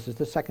 This is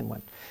the second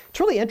one.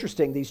 It's really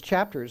interesting, these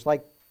chapters,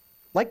 like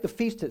the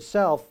feast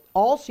itself,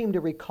 all seem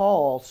to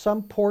recall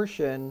some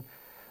portion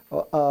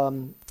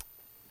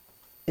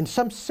in in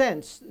some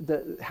sense,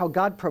 how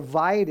God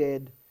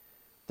provided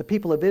the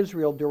people of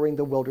Israel during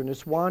the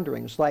wilderness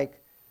wanderings. Like,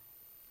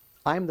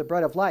 I am the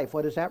bread of life.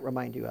 What does that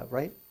remind you of,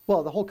 right?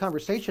 Well, the whole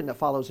conversation that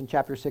follows in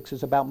chapter 6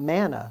 is about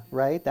manna,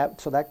 right?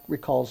 So that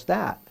recalls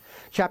that.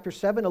 Chapter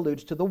 7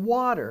 alludes to the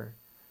water.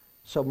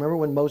 So remember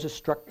when Moses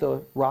struck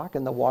the rock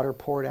and the water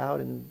poured out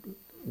and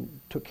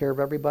took care of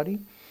everybody?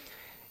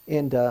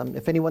 And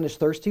if anyone is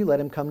thirsty,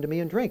 let him come to me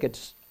and drink.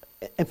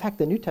 In fact,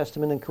 the New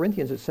Testament in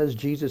Corinthians, it says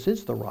Jesus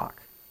is the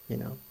rock, you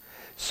know.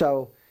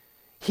 So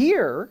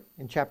here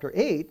in chapter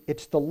 8,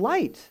 it's the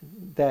light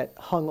that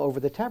hung over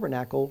the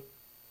tabernacle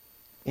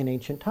in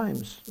ancient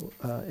times,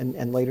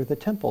 and later the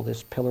temple,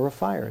 this pillar of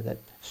fire that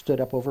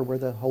stood up over where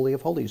the Holy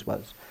of Holies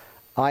was.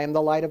 I am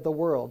the light of the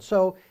world.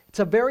 So it's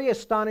a very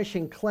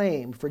astonishing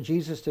claim for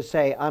Jesus to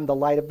say, I'm the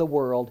light of the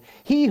world.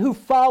 He who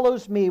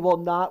follows me will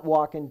not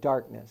walk in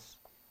darkness,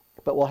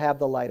 but will have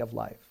the light of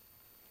life.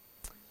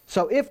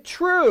 So if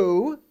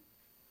true,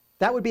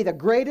 that would be the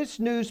greatest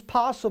news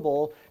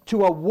possible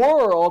to a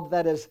world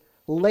that is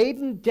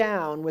laden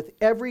down with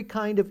every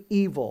kind of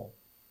evil.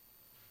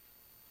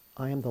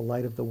 I am the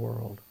light of the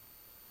world.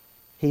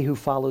 He who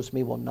follows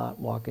me will not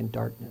walk in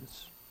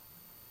darkness.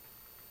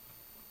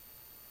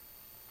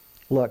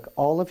 Look,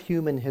 all of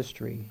human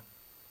history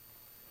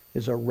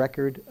is a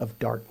record of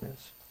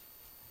darkness.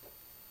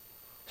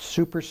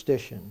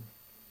 Superstition,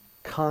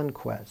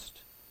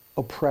 conquest,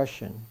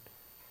 oppression,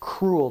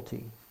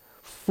 cruelty,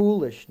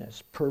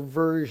 foolishness,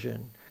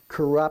 perversion,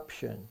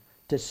 corruption,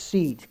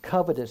 deceit,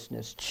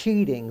 covetousness,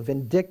 cheating,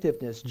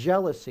 vindictiveness,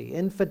 jealousy,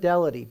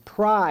 infidelity,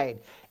 pride,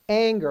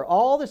 anger,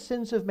 all the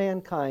sins of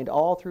mankind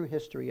all through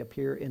history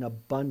appear in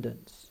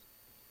abundance.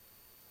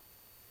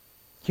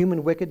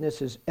 Human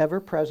wickedness is ever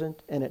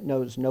present and it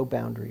knows no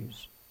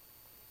boundaries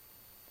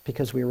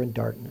because we are in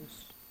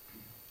darkness.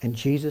 And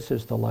Jesus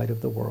is the light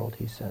of the world,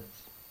 he says.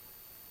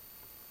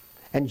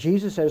 And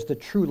Jesus as the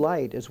true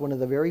light is one of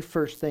the very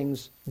first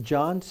things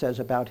John says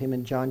about him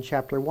in John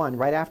chapter 1.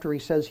 Right after he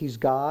says he's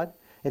God,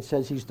 it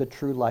says he's the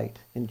true light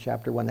in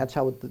chapter 1. That's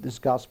how this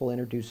gospel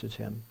introduces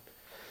him.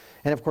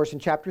 And of course in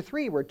chapter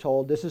 3 we're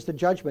told this is the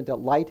judgment that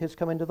light has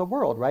come into the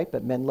world, right?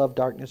 But men love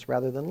darkness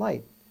rather than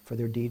light, for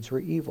their deeds were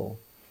evil.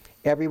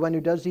 Everyone who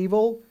does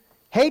evil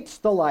hates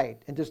the light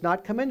and does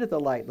not come into the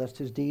light, lest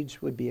his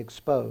deeds would be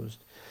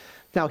exposed.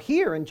 Now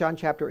here in John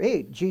chapter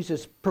 8,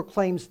 Jesus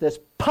proclaims this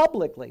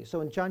publicly.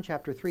 So in John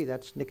chapter 3,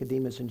 that's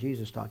Nicodemus and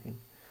Jesus talking.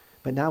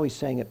 But now he's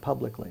saying it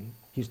publicly.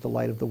 He's the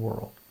light of the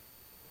world.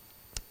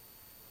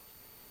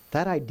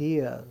 That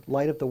idea,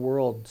 light of the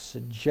world,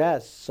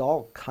 suggests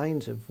all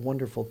kinds of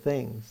wonderful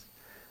things.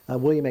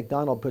 William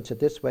MacDonald puts it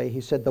this way.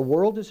 He said, the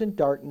world is in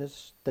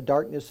darkness, the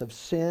darkness of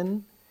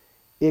sin,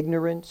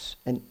 ignorance,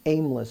 and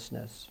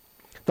aimlessness.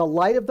 The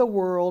light of the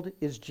world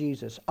is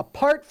Jesus.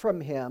 Apart from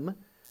him,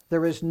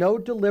 there is no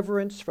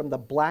deliverance from the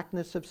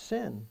blackness of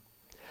sin.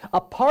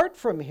 Apart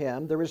from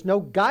him, there is no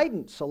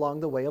guidance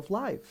along the way of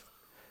life.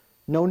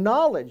 No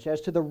knowledge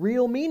as to the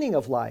real meaning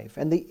of life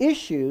and the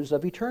issues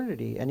of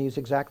eternity. And he's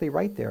exactly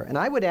right there. And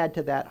I would add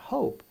to that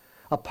hope.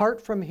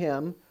 Apart from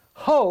him,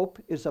 hope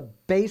is a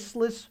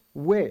baseless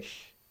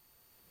wish.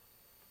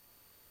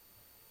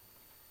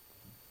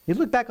 You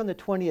look back on the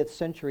 20th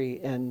century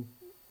and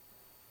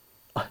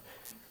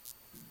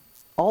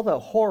all the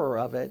horror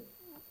of it,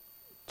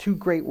 2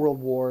 great world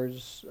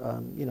wars,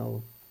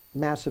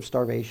 massive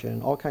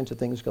starvation, all kinds of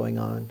things going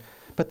on.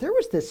 But there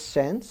was this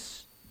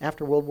sense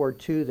after World War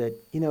II that,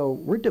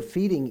 we're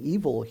defeating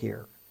evil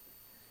here.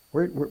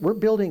 We're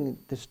building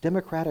this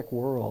democratic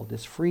world,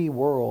 this free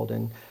world,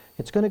 and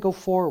it's going to go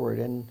forward,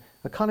 and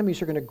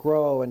economies are going to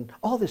grow, and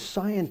all this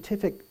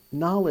scientific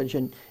knowledge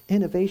and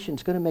innovation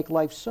is going to make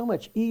life so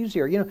much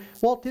easier.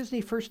 Walt Disney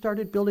first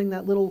started building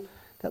that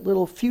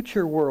little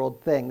future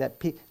world thing.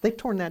 They've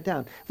torn that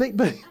down.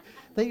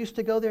 They used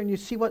to go there and you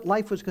see what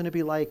life was going to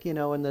be like, in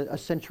a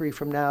century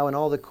from now, and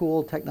all the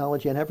cool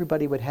technology, and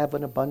everybody would have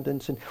an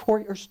abundance.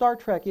 Or Star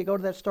Trek, you go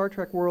to that Star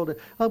Trek world,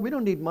 and we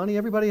don't need money,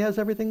 everybody has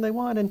everything they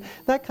want, and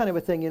that kind of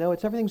a thing,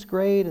 everything's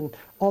great, and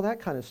all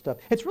that kind of stuff.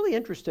 It's really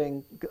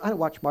interesting. I don't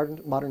watch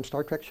modern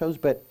Star Trek shows,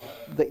 but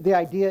the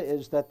idea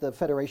is that the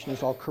Federation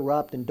is all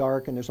corrupt and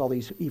dark, and there's all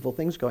these evil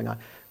things going on.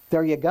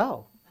 There you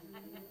go.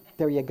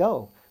 There you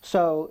go.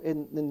 So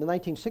in the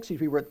 1960s,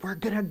 we're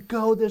going to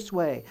go this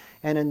way.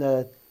 And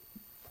in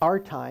our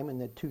time, in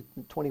the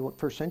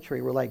 21st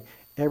century, we're like,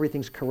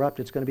 everything's corrupt.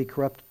 It's going to be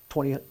corrupt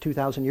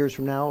 2,000 years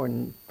from now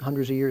and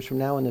hundreds of years from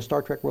now in the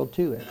Star Trek world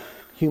too.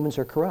 Humans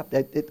are corrupt,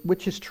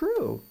 which is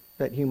true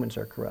that humans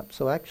are corrupt.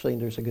 So actually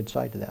there's a good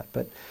side to that.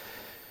 But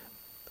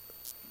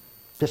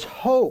this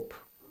hope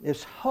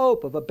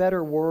of a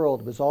better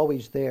world was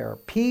always there.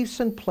 Peace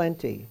and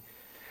plenty.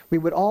 We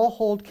would all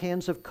hold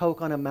cans of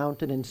Coke on a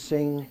mountain and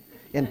sing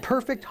in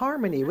perfect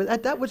harmony.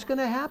 That was going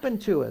to happen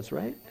to us,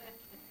 right?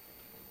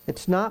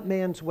 It's not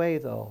man's way,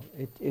 though.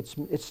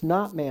 It's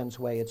not man's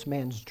way. It's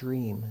man's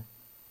dream.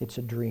 It's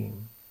a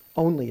dream.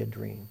 Only a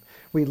dream.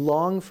 We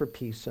long for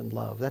peace and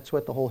love. That's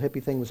what the whole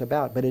hippie thing was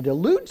about. But it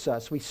eludes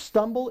us. We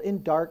stumble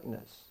in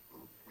darkness.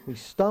 We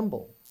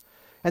stumble.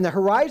 And the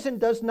horizon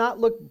does not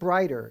look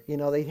brighter. You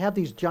know, they have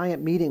these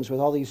giant meetings with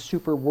all these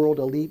super world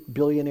elite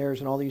billionaires,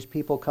 and all these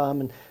people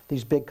come and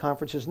these big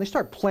conferences, and they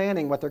start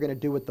planning what they're going to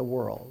do with the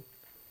world.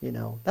 You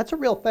know, that's a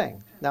real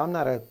thing. Now, I'm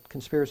not a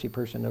conspiracy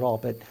person at all,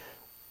 but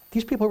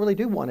these people really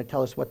do want to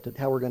tell us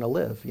how we're going to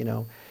live, you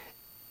know.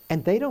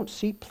 And they don't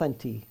see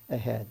plenty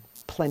ahead.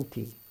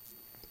 Plenty.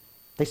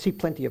 They see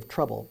plenty of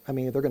trouble. I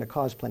mean, they're going to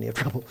cause plenty of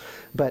trouble.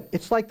 But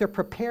it's like they're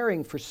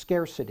preparing for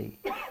scarcity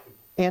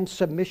and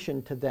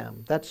submission to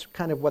them. That's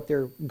kind of what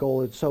their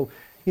goal is. So,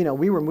 you know,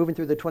 we were moving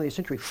through the 20th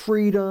century.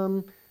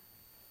 Freedom,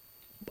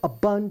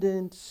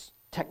 abundance,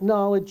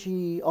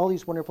 technology, all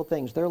these wonderful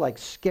things. They're like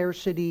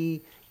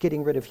scarcity,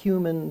 getting rid of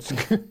humans,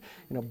 you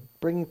know,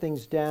 bringing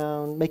things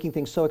down, making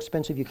things so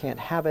expensive you can't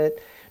have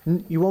it.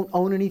 You won't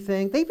own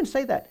anything. They even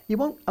say that. You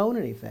won't own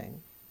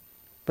anything,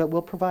 but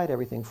we'll provide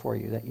everything for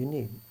you that you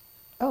need.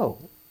 Oh,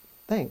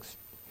 thanks.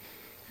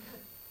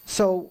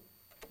 So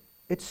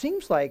it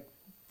seems like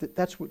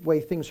that's the way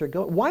things are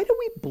going. Why do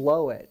we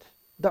blow it?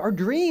 Our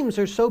dreams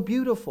are so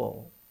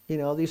beautiful. You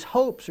know, these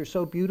hopes are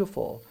so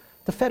beautiful.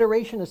 The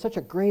Federation is such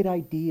a great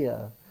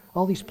idea.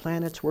 All these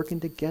planets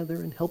working together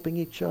and helping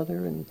each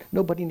other, and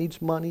nobody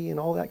needs money and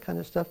all that kind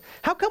of stuff.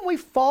 How come we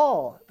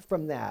fall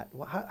from that?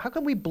 How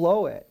come we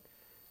blow it?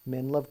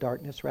 Men love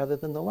darkness rather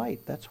than the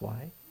light. That's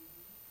why.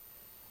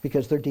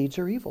 Because their deeds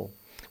are evil.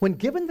 When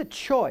given the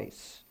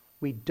choice,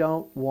 we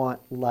don't want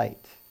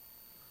light.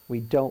 We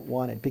don't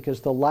want it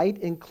because the light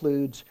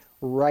includes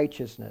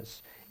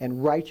righteousness,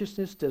 and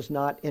righteousness does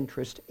not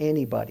interest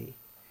anybody.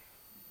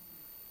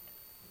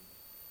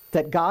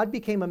 That God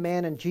became a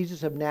man in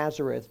Jesus of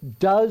Nazareth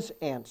does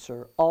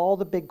answer all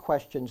the big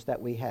questions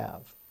that we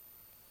have.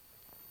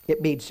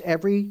 It meets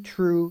every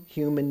true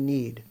human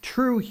need.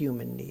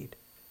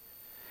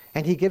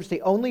 And he gives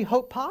the only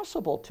hope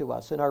possible to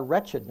us in our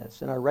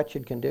wretchedness, in our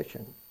wretched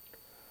condition.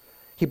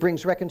 He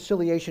brings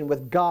reconciliation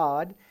with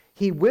God.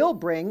 He will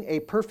bring a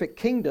perfect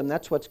kingdom.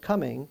 That's what's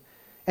coming.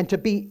 And to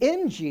be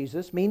in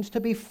Jesus means to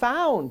be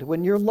found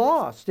when you're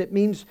lost. It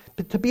means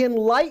to be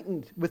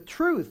enlightened with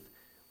truth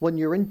when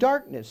you're in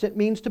darkness. It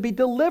means to be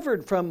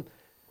delivered from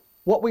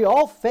what we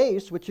all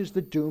face, which is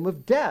the doom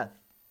of death.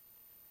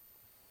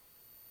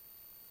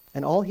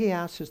 And all he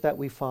asks is that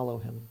we follow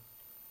him.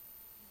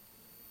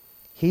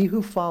 He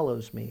who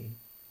follows me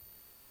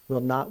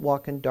will not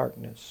walk in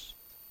darkness,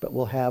 but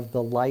will have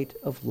the light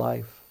of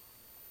life.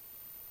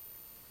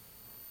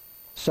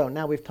 So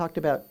now we've talked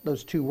about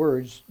those two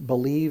words,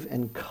 believe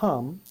and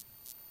come.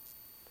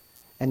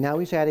 And now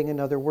he's adding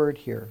another word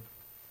here.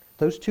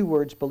 Those two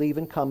words, believe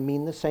and come,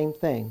 mean the same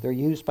thing. They're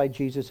used by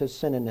Jesus as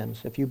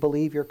synonyms. If you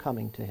believe, you're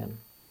coming to him.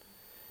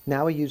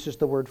 Now he uses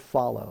the word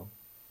follow.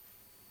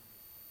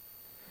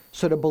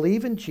 So to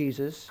believe in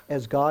Jesus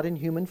as God in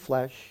human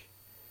flesh,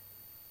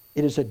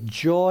 it is a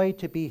joy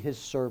to be his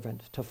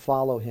servant, to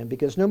follow him,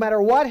 because no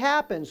matter what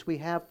happens, we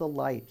have the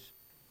light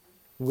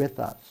with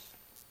us.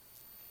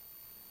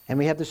 And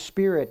we have the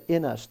Spirit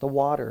in us, the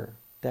water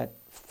that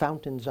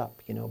fountains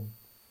up,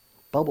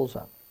 bubbles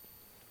up.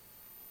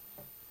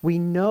 We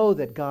know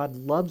that God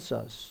loves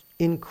us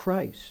in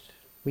Christ.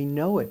 We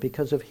know it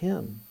because of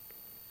him.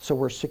 So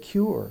we're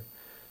secure.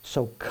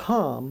 So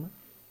come,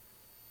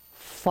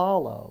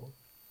 follow,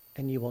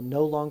 and you will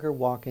no longer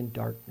walk in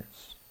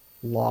darkness,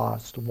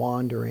 lost,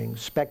 wandering,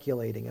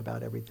 speculating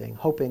about everything,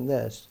 hoping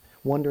this,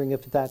 wondering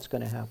if that's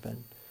going to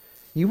happen.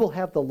 You will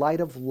have the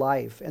light of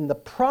life, and the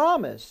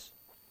promise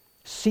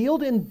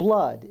sealed in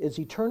blood is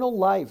eternal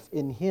life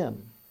in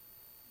him.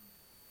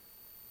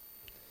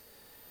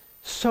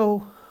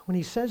 So when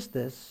he says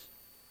this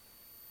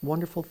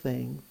wonderful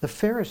thing, the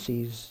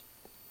Pharisees,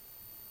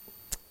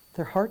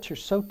 their hearts are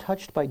so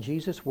touched by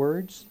Jesus'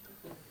 words,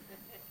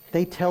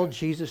 they tell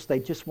Jesus they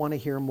just want to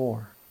hear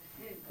more.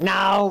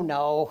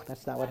 No,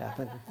 that's not what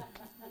happened.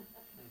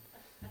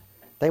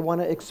 They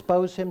want to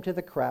expose him to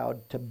the crowd,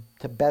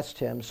 to best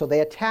him. So they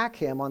attack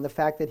him on the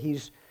fact that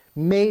he's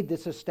made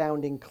this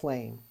astounding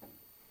claim.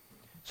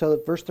 So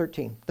verse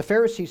 13, the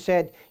Pharisees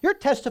said, "You're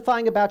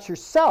testifying about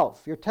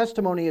yourself. Your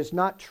testimony is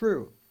not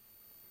true."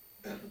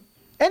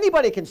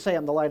 Anybody can say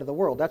I'm the light of the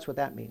world. That's what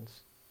that means.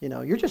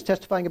 You're just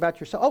testifying about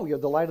yourself. Oh, you're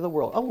the light of the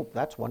world. Oh,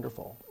 that's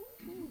wonderful.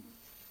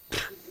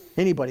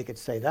 Anybody could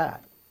say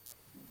that.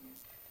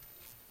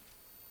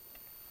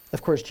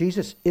 Of course,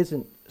 Jesus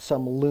isn't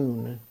some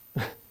loon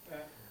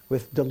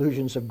with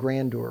delusions of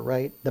grandeur,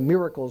 right? The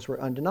miracles were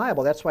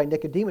undeniable. That's why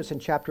Nicodemus in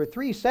chapter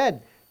 3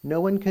 said,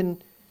 no one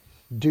can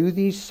do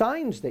these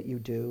signs that you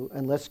do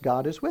unless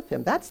God is with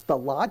him. That's the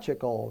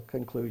logical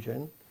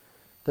conclusion.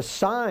 The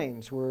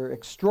signs were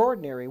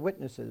extraordinary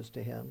witnesses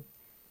to him.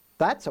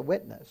 That's a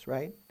witness,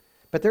 right?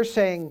 But they're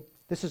saying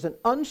this is an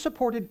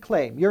unsupported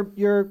claim.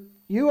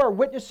 You are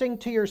witnessing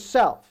to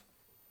yourself.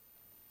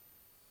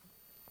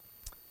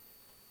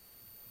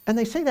 And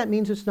they say that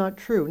means it's not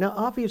true. Now,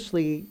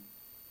 obviously,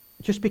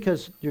 just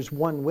because there's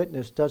one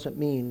witness doesn't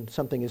mean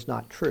something is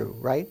not true,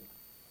 right?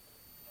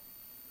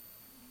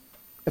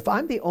 If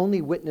I'm the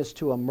only witness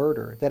to a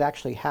murder that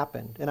actually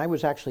happened, and I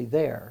was actually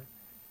there,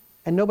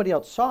 and nobody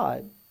else saw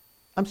it,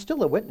 I'm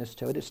still a witness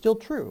to it. It's still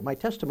true. My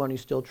testimony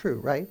is still true,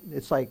 right?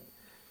 It's like,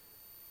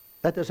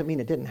 that doesn't mean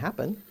it didn't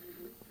happen.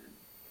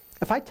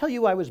 If I tell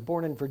you I was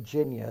born in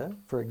Virginia,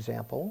 for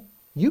example,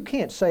 you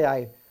can't say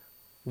I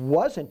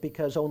wasn't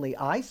because only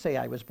I say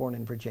I was born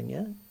in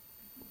Virginia.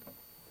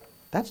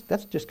 That's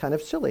just kind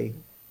of silly,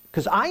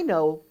 because I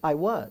know I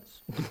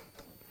was.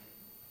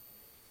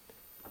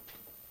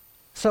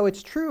 So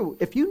it's true.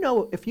 If you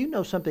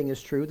know something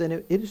is true, then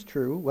it is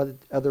true, whether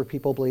other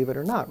people believe it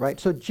or not, right?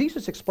 So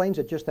Jesus explains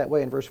it just that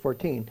way in verse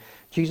 14.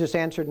 Jesus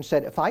answered and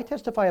said, if I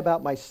testify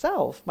about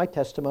myself, my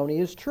testimony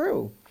is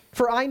true.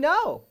 For I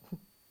know.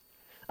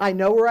 I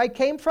know where I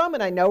came from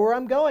and I know where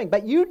I'm going.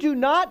 But you do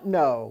not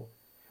know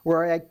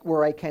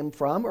where I came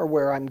from or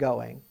where I'm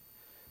going.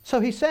 So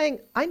he's saying,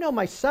 I know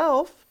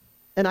myself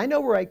and I know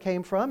where I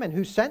came from and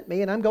who sent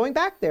me and I'm going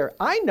back there.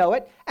 I know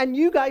it and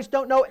you guys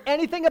don't know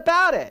anything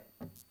about it.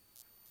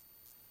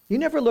 You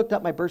never looked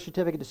up my birth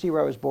certificate to see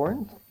where I was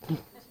born?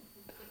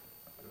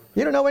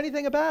 You don't know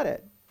anything about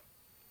it.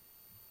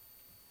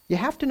 You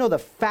have to know the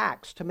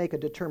facts to make a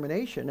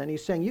determination. And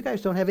he's saying, you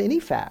guys don't have any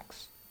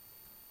facts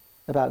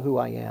about who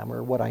I am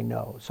or what I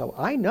know. So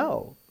I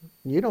know.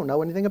 You don't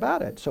know anything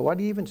about it. So why are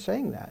you even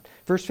saying that?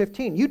 Verse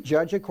 15, you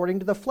judge according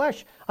to the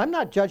flesh. I'm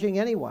not judging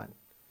anyone.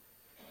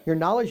 Your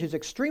knowledge is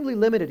extremely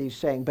limited, he's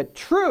saying, but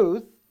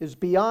truth is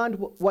beyond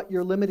what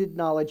your limited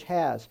knowledge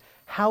has.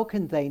 How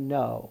can they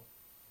know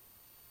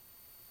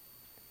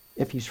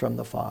if he's from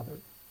the Father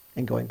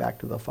and going back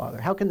to the Father?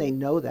 How can they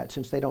know that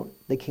since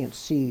they can't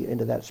see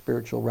into that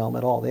spiritual realm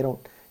at all? They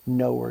don't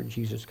know where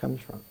Jesus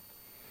comes from.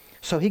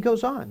 So he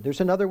goes on.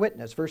 There's another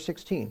witness, verse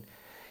 16.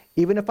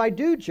 Even if I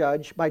do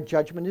judge, my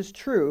judgment is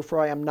true, for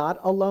I am not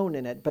alone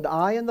in it, but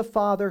I and the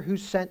Father who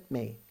sent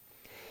me.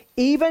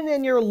 Even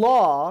in your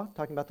law,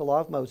 talking about the law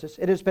of Moses,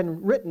 it has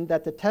been written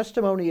that the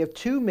testimony of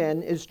two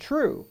men is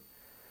true.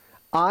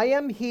 I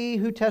am he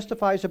who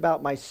testifies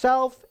about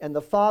myself, and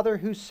the Father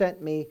who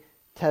sent me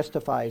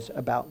testifies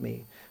about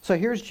me. So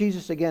here's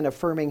Jesus again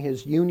affirming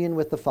his union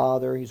with the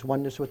Father, his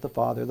oneness with the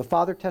Father. The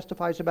Father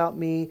testifies about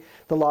me.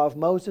 The law of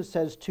Moses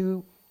says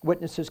two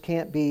witnesses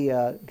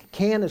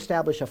can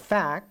establish a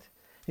fact.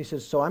 He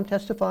says, so I'm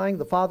testifying,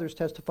 the Father's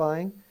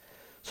testifying.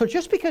 So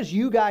just because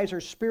you guys are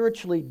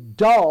spiritually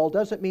dull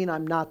doesn't mean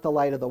I'm not the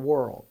light of the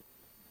world.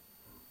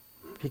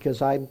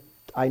 Because I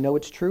know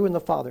it's true and the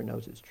Father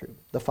knows it's true.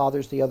 The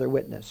Father's the other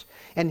witness.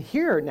 And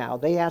here now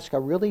they ask a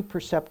really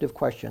perceptive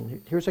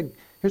question. Here's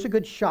a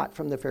good shot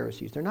from the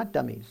Pharisees. They're not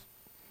dummies.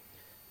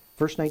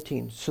 Verse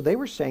 19. So they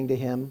were saying to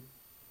him,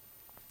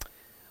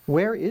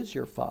 where is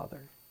your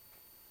Father?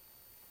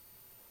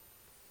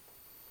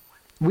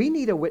 We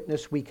need a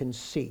witness we can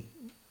see.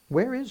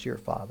 Where is your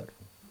Father?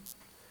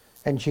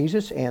 And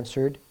Jesus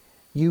answered,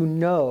 you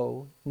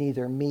know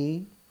neither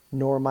me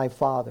nor my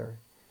Father.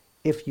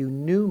 If you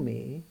knew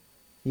me,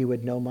 you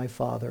would know my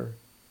Father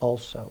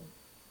also.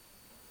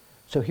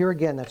 So here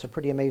again, that's a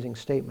pretty amazing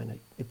statement.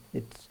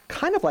 It's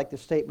kind of like the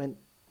statement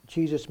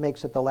Jesus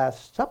makes at the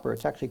Last Supper.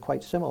 It's actually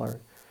quite similar.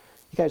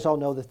 You guys all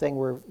know the thing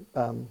where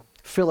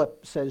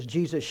Philip says,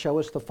 Jesus, show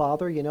us the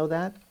Father. You know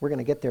that? We're going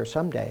to get there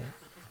someday.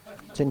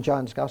 It's in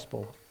John's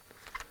Gospel.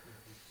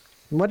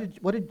 And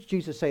what did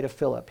Jesus say to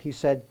Philip? He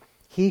said,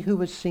 he who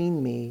has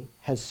seen me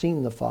has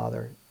seen the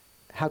Father.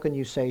 How can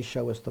you say,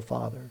 show us the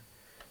Father?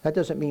 That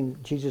doesn't mean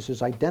Jesus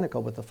is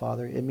identical with the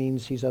Father. It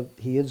means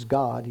he is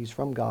God. He's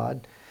from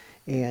God.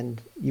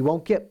 And you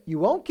won't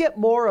get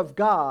more of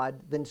God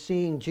than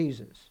seeing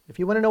Jesus. If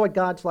you want to know what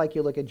God's like,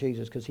 you look at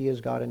Jesus because he is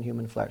God in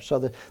human flesh. So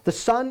the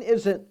Son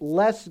isn't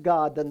less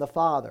God than the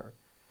Father.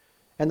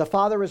 And the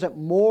Father isn't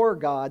more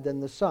God than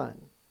the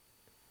Son.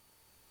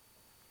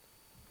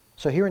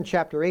 So here in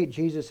chapter 8,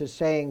 Jesus is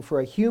saying for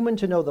a human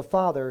to know the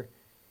Father,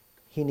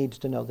 he needs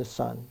to know the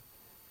Son.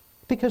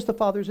 Because the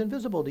Father is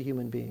invisible to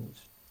human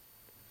beings.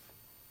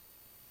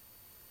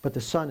 But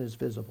the Son is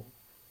visible.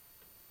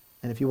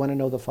 And if you want to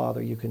know the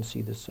Father, you can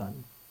see the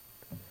Son.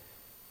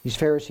 These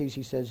Pharisees,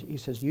 he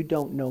says, you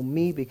don't know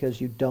me because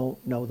you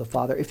don't know the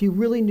Father. If you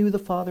really knew the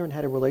Father and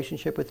had a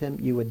relationship with him,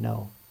 you would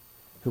know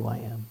who I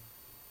am.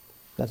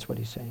 That's what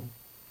he's saying.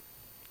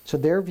 So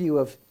their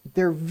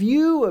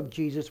view of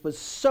Jesus was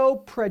so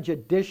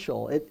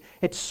prejudicial.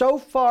 It's so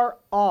far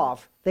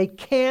off, they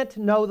can't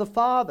know the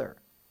Father.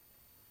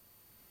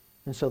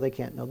 And so they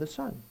can't know the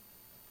Son.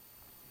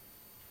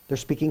 They're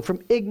speaking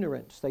from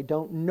ignorance. They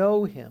don't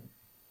know him.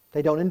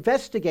 They don't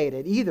investigate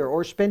it either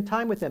or spend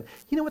time with him.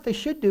 You know what they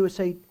should do is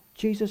say,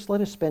 Jesus,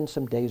 let us spend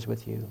some days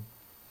with you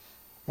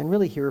and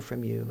really hear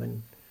from you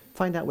and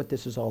find out what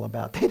this is all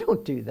about. They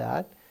don't do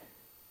that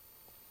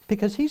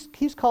because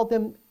he's called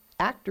them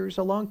actors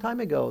a long time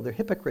ago. They're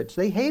hypocrites.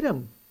 They hate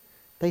him.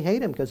 They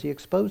hate him because he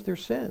exposed their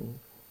sin.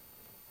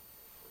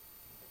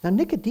 Now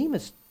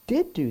Nicodemus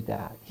did do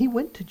that. He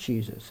went to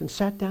Jesus and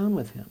sat down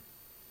with him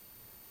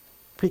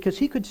because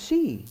he could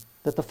see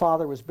that the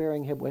Father was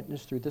bearing him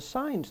witness through the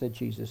signs that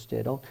Jesus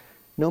did.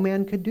 No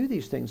man could do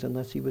these things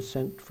unless he was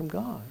sent from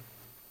God.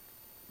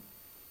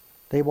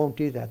 They won't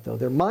do that, though.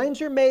 Their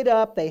minds are made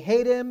up. They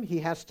hate him. He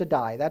has to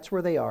die. That's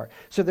where they are.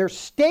 So they're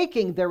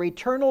staking their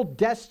eternal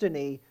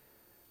destiny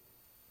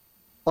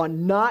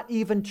on not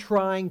even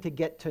trying to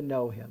get to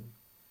know him,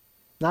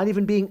 not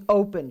even being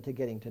open to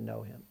getting to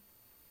know him.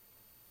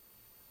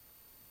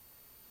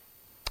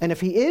 And if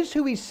he is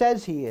who he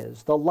says he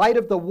is, the light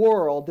of the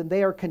world, then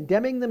they are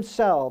condemning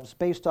themselves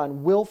based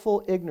on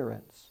willful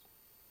ignorance.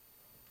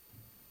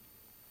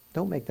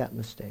 Don't make that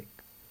mistake.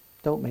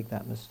 Don't make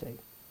that mistake.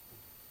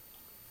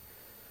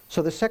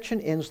 So the section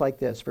ends like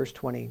this, verse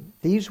 20.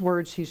 These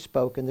words he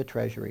spoke in the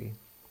treasury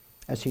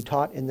as he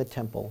taught in the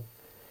temple,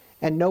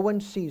 and no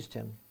one seized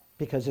him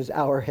because his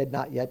hour had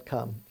not yet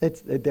come.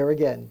 It's there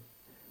again.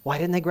 Why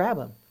didn't they grab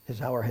him?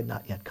 His hour had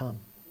not yet come.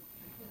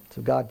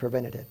 So God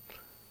prevented it.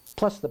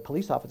 Plus the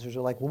police officers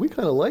are like, well, we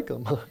kind of like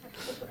him.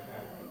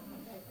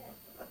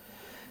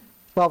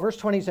 Well, verse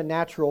 20 is a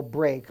natural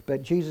break,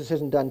 but Jesus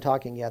isn't done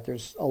talking yet.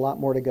 There's a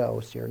lot more to go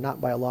here, not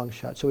by a long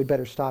shot, so we'd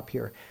better stop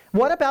here.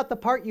 What about the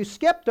part you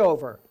skipped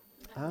over?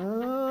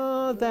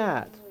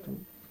 That.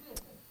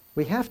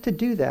 We have to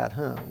do that,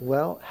 huh?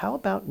 Well, how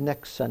about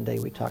next Sunday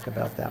we talk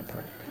about that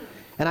part?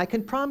 And I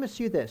can promise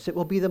you this, it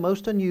will be the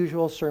most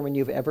unusual sermon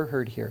you've ever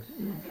heard here.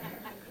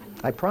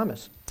 I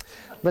promise.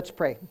 Let's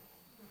pray.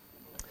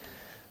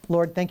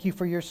 Lord, thank you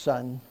for your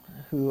Son,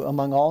 who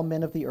among all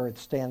men of the earth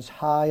stands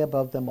high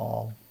above them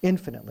all,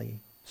 infinitely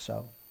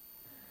so.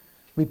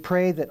 We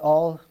pray that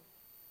all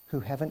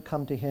who haven't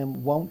come to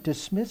him won't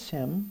dismiss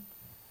him,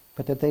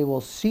 but that they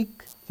will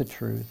seek the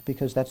truth,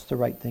 because that's the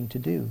right thing to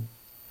do.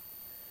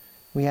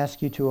 We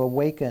ask you to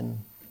awaken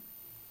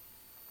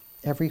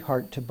every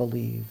heart to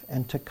believe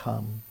and to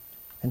come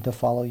and to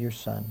follow your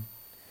Son.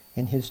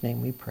 In his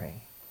name we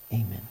pray.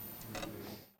 Amen.